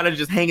fun, like, kind of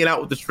just hanging out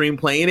with the stream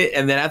playing it.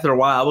 And then after a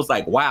while, I was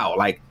like, wow,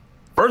 like,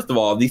 first of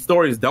all, these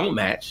stories don't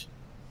match.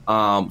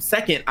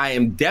 Second, I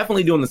am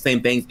definitely doing the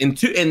same things.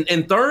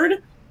 And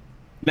third,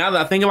 now that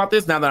I think about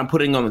this, now that I'm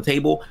putting it on the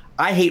table,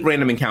 I hate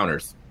random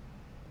encounters.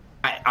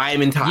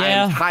 I'm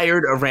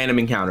tired of random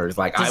encounters.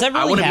 Like, Does that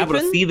really I want to be able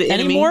to see the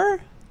enemy anymore?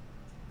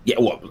 Yeah,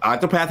 well,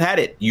 Octopath had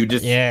it. You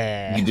just,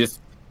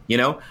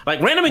 like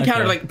random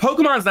encounters. Like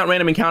Pokemon's not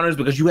random encounters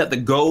because you have to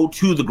go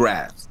to the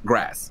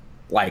grass.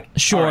 Like,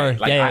 sure, right,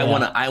 like I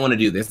want to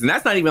do this, and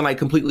that's not even like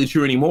completely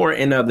true anymore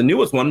in the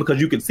newest one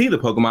because you can see the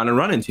Pokemon and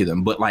run into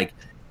them. But like,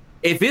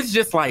 if it's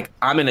just like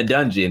I'm in a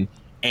dungeon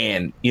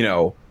and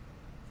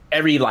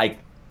every like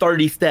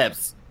 30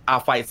 steps I'll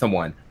fight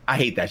someone, I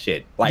hate that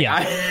shit. Like,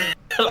 I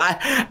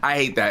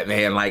hate that,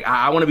 man. Like,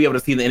 I want to be able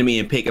to see the enemy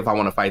and pick if I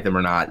want to fight them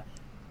or not.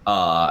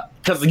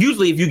 Because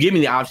usually if you give me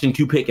the option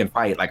to pick and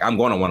fight, like I'm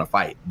going to want to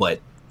fight. But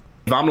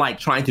if I'm like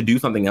trying to do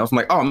something else, I'm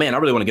like, oh man, I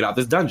really want to get out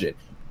this dungeon.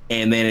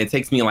 And then it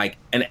takes me like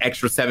an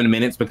extra 7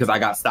 minutes because I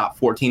got stopped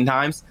 14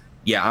 times.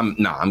 Yeah,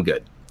 I'm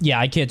good. Yeah,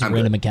 I can't do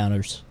random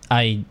encounters.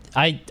 I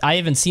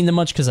haven't seen them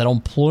much because I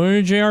don't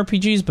play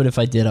JRPGs, but if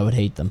I did, I would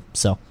hate them.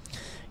 So,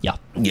 yeah.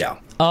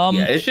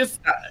 It's just,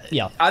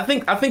 I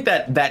think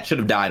that should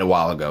have died a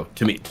while ago.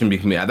 To me,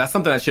 that's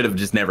something that should have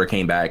just never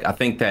came back. I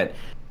think that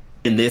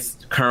in this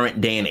current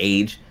day and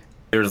age,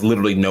 there's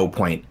literally no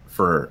point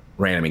for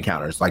random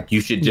encounters. Like you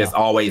should just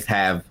always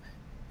have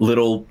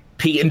little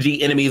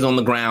PNG enemies on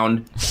the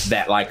ground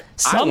that like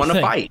I want to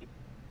fight.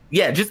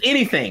 Yeah, just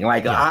anything.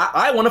 Like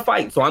I want to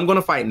fight, so I'm going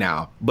to fight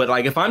now. But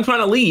like if I'm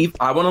trying to leave,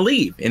 I want to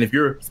leave. And if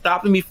you're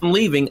stopping me from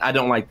leaving, I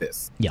don't like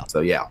this. Yeah.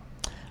 So yeah.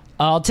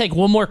 I'll take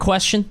one more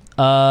question.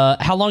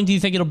 How long do you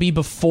think it'll be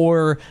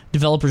before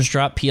developers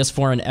drop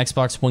PS4 and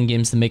Xbox One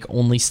games to make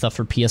only stuff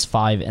for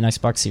PS5 and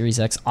Xbox Series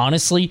X?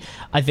 Honestly,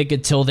 I think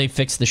until they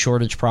fix the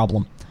shortage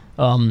problem.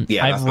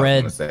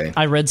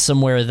 I read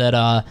somewhere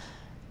that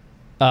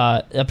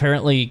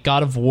apparently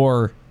God of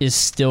War is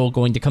still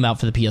going to come out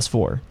for the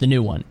PS4, the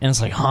new one. And it's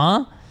like,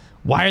 huh?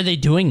 Why are they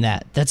doing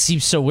that? That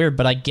seems so weird,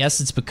 but I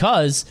guess it's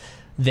because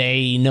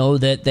they know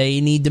that they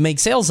need to make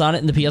sales on it,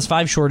 and the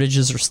PS5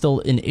 shortages are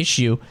still an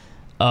issue.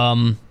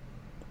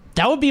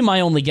 That would be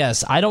my only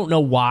guess. I don't know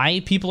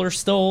why people are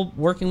still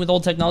working with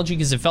old technology,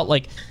 because it felt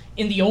like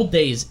in the old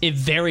days, it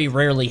very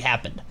rarely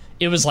happened.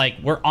 It was like,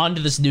 we're on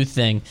to this new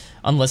thing,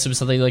 unless it was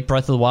something like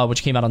Breath of the Wild,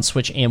 which came out on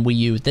Switch and Wii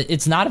U.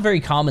 It's not a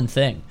very common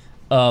thing,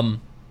 but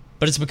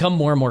it's become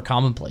more and more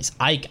commonplace.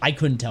 I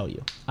couldn't tell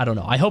you. I don't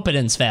know. I hope it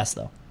ends fast,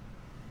 though.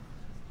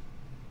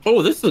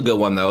 Oh, this is a good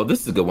one though.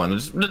 This is a good one.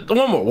 Just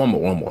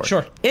one more.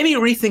 Sure. Any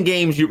recent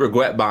games you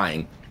regret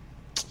buying?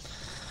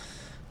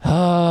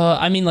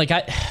 I mean, like,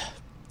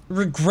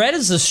 regret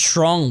is a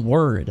strong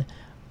word.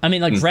 I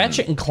mean, like,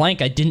 Ratchet and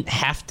Clank, I didn't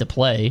have to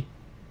play.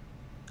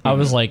 I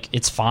was like,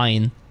 it's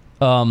fine.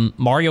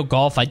 Mario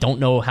Golf, I don't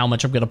know how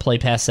much I'm going to play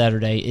past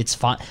Saturday. It's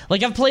fine.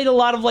 Like, I've played a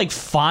lot of, like,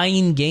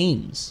 fine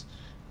games.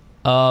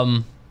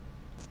 If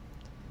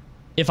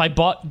I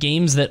bought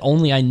games that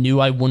only I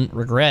knew I wouldn't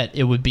regret,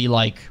 it would be,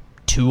 like,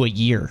 2 a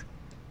year.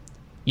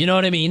 You know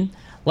what I mean?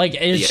 Like,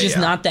 it's just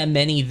not that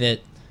many that...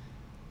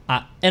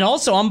 and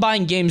also, I'm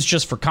buying games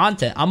just for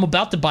content. I'm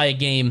about to buy a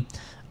game.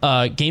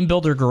 Game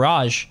Builder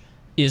Garage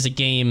is a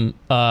game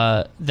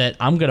that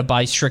I'm going to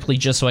buy strictly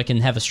just so I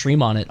can have a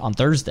stream on it on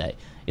Thursday.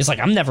 It's like,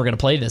 I'm never going to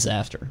play this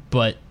after.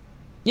 But,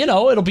 you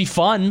know, it'll be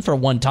fun for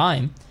one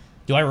time.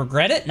 Do I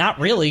regret it? Not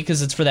really,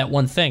 because it's for that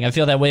one thing. I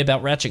feel that way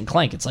about Ratchet and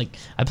Clank. It's like,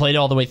 I played it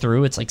all the way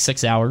through. It's like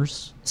 6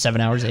 hours, 7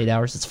 hours, 8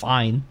 hours. It's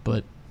fine,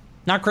 but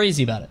not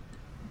crazy about it.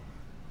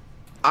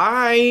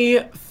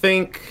 I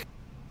think...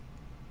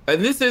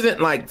 And this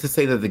isn't like to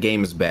say that the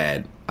game is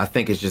bad. I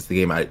think it's just the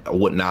game I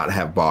would not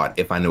have bought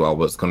if I knew I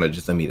was going to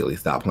just immediately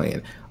stop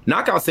playing.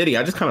 Knockout City,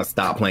 I just kind of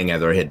stopped playing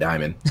after I hit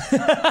Diamond.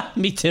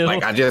 Me too.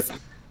 Like,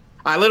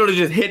 I literally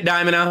just hit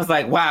Diamond. I was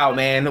like, wow,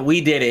 man, we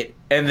did it.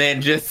 And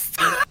then just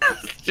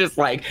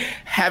like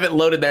haven't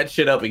loaded that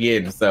shit up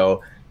again.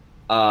 So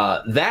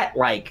that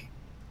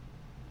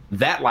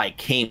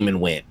came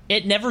and went.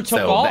 It never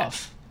took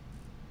off.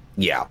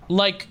 Yeah.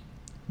 Like,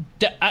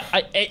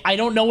 I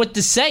don't know what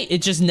to say.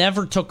 It just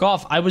never took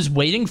off. I was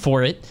waiting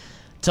for it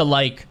to,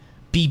 like,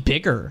 be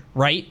bigger,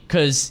 right?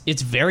 Because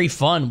it's very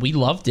fun. We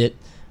loved it.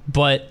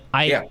 But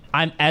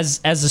I'm as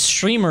a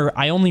streamer,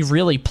 I only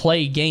really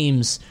play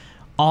games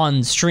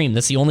on stream.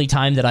 That's the only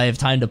time that I have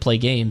time to play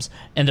games.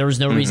 And there was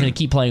no reason to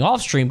keep playing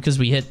off stream because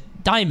we hit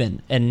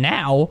Diamond. And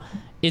now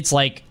it's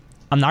like,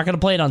 I'm not going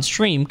to play it on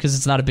stream because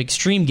it's not a big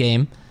stream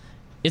game.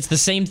 It's the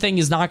same thing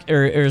as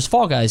as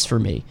Fall Guys for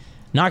me.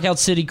 Knockout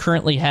City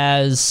currently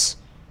has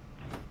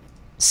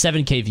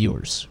 7K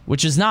viewers,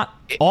 which is not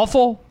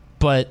awful,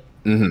 but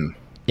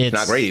it's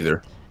not great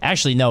either.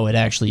 Actually, no, it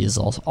actually is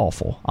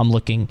awful. I'm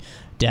looking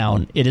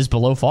down. It is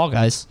below Fall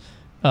Guys,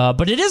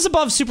 but it is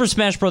above Super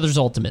Smash Bros.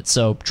 Ultimate,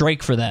 so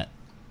Drake for that.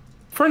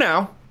 For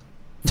now.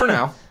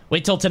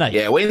 Wait till tonight.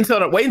 Yeah, wait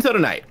until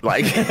tonight.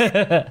 Like,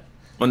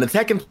 when the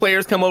Tekken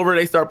players come over,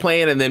 they start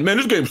playing, and then, man,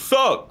 this game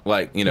sucked.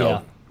 Like, you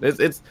know,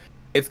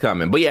 it's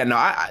coming. But yeah, no,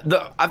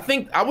 I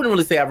think I wouldn't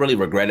really say I really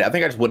regret it. I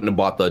think I just wouldn't have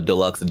bought the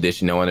deluxe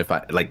edition knowing it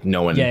was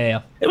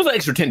an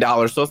extra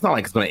 $10, so it's not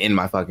like it's going to end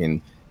my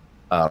fucking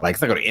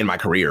it's not going to end my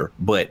career.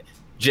 But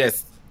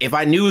just if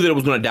I knew that it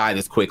was going to die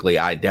this quickly,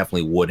 I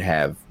definitely would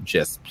have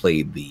just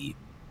played the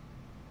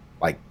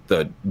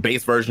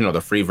base version or the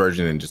free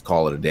version and just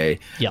call it a day.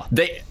 Yeah.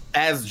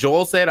 As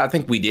Joel said, I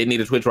think we did need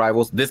a Twitch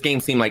Rivals. This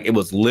game seemed like it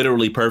was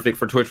literally perfect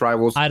for Twitch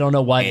Rivals. I don't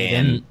know why they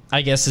didn't.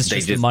 I guess it's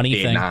just a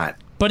money thing.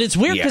 But it's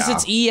weird because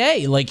it's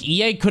EA. Like,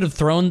 EA could have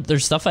thrown their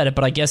stuff at it,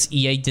 but I guess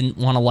EA didn't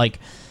want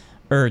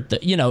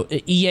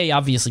to, EA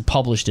obviously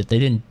published it. They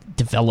didn't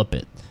develop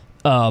it.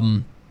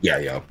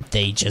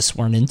 They just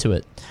weren't into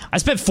it. I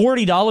spent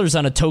 $40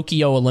 on a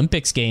Tokyo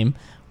Olympics game,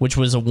 which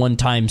was a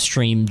one-time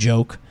stream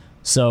joke.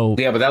 So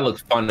yeah, but that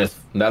looks fun.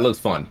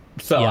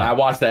 So yeah. I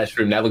watched that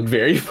stream. That looked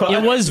very fun.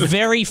 It was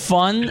very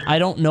fun. I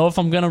don't know if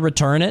I'm going to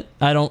return it.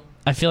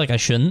 I feel like I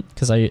shouldn't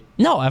because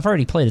I've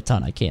already played a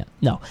ton. I can't.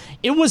 No,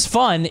 it was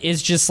fun.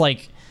 It's just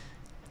like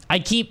I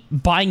keep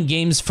buying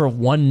games for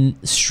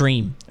one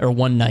stream or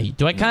one night.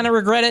 Do I kind of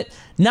regret it?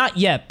 Not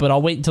yet, but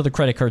I'll wait until the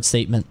credit card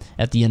statement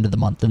at the end of the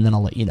month, and then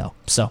I'll let you know.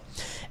 So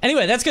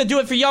anyway, that's going to do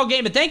it for Y'all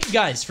Gaming. Thank you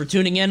guys for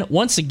tuning in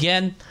once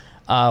again.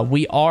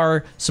 We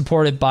are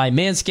supported by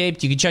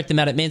Manscaped. You can check them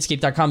out at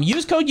manscaped.com.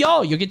 Use code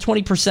Y'all. You'll get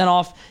 20%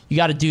 off. You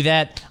got to do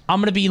that. I'm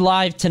going to be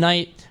live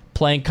tonight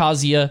playing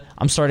Kazuya.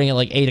 I'm starting at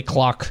like 8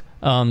 o'clock.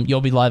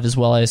 You'll be live as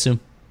well, I assume.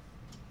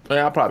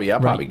 Yeah, I'll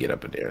probably get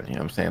up in there. You know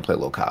what I'm saying? Play a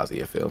little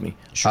Kazuya, feel me?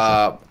 Sure.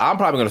 I'm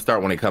probably going to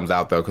start when it comes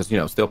out, though, because,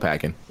 still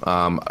packing.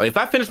 If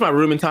I finish my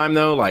room in time,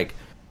 though,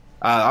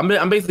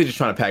 I'm basically just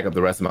trying to pack up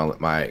the rest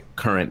of my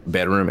current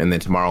bedroom, and then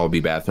tomorrow will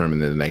be bathroom,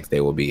 and then the next day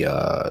will be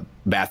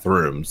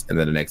bathrooms, and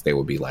then the next day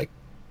will be, like,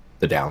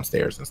 the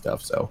downstairs and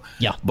stuff. So,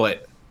 yeah.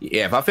 But,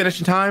 yeah, if I finish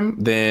in time,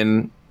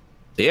 then,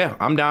 yeah,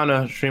 I'm down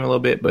to stream a little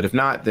bit. But if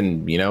not,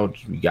 then, you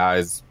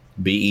guys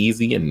be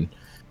easy and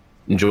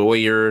enjoy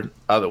your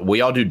other.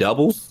 We all do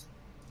doubles.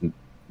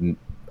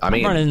 I'm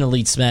running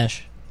Elite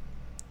Smash.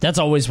 That's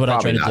always what I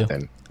try to do.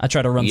 Then. I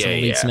try to run some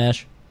Elite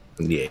Smash.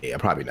 Yeah,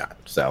 probably not.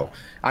 So,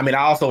 I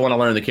also want to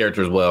learn the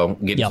character as well,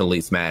 get into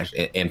Elite Smash,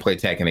 and play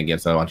Tekken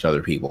against a bunch of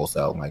other people.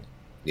 So,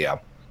 yeah.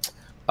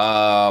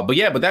 But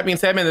that being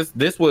said, man,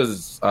 this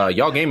was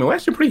Y'all Gaming. We're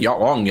actually pretty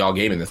long Y'all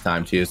Gaming this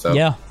time too. So,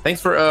 yeah. Thanks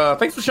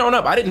for showing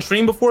up. I didn't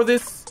stream before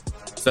this,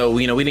 so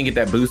we didn't get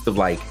that boost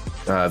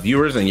of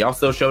viewers, and y'all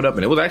still showed up,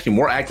 and it was actually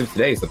more active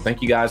today. So,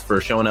 thank you guys for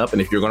showing up.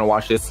 And if you're going to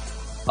watch this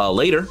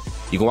later,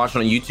 you can watch it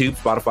on YouTube,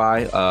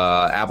 Spotify,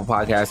 Apple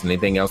Podcasts, and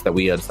anything else that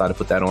we decide to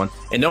put that on.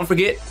 And don't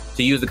forget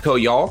to use the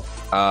code y'all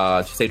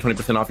to save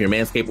 20% off your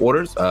Manscaped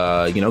orders.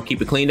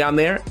 Keep it clean down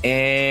there,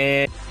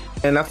 and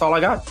that's all I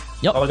got.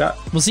 Yep. All I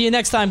got. We'll see you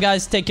next time,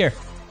 guys. Take care.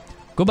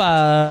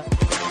 Goodbye.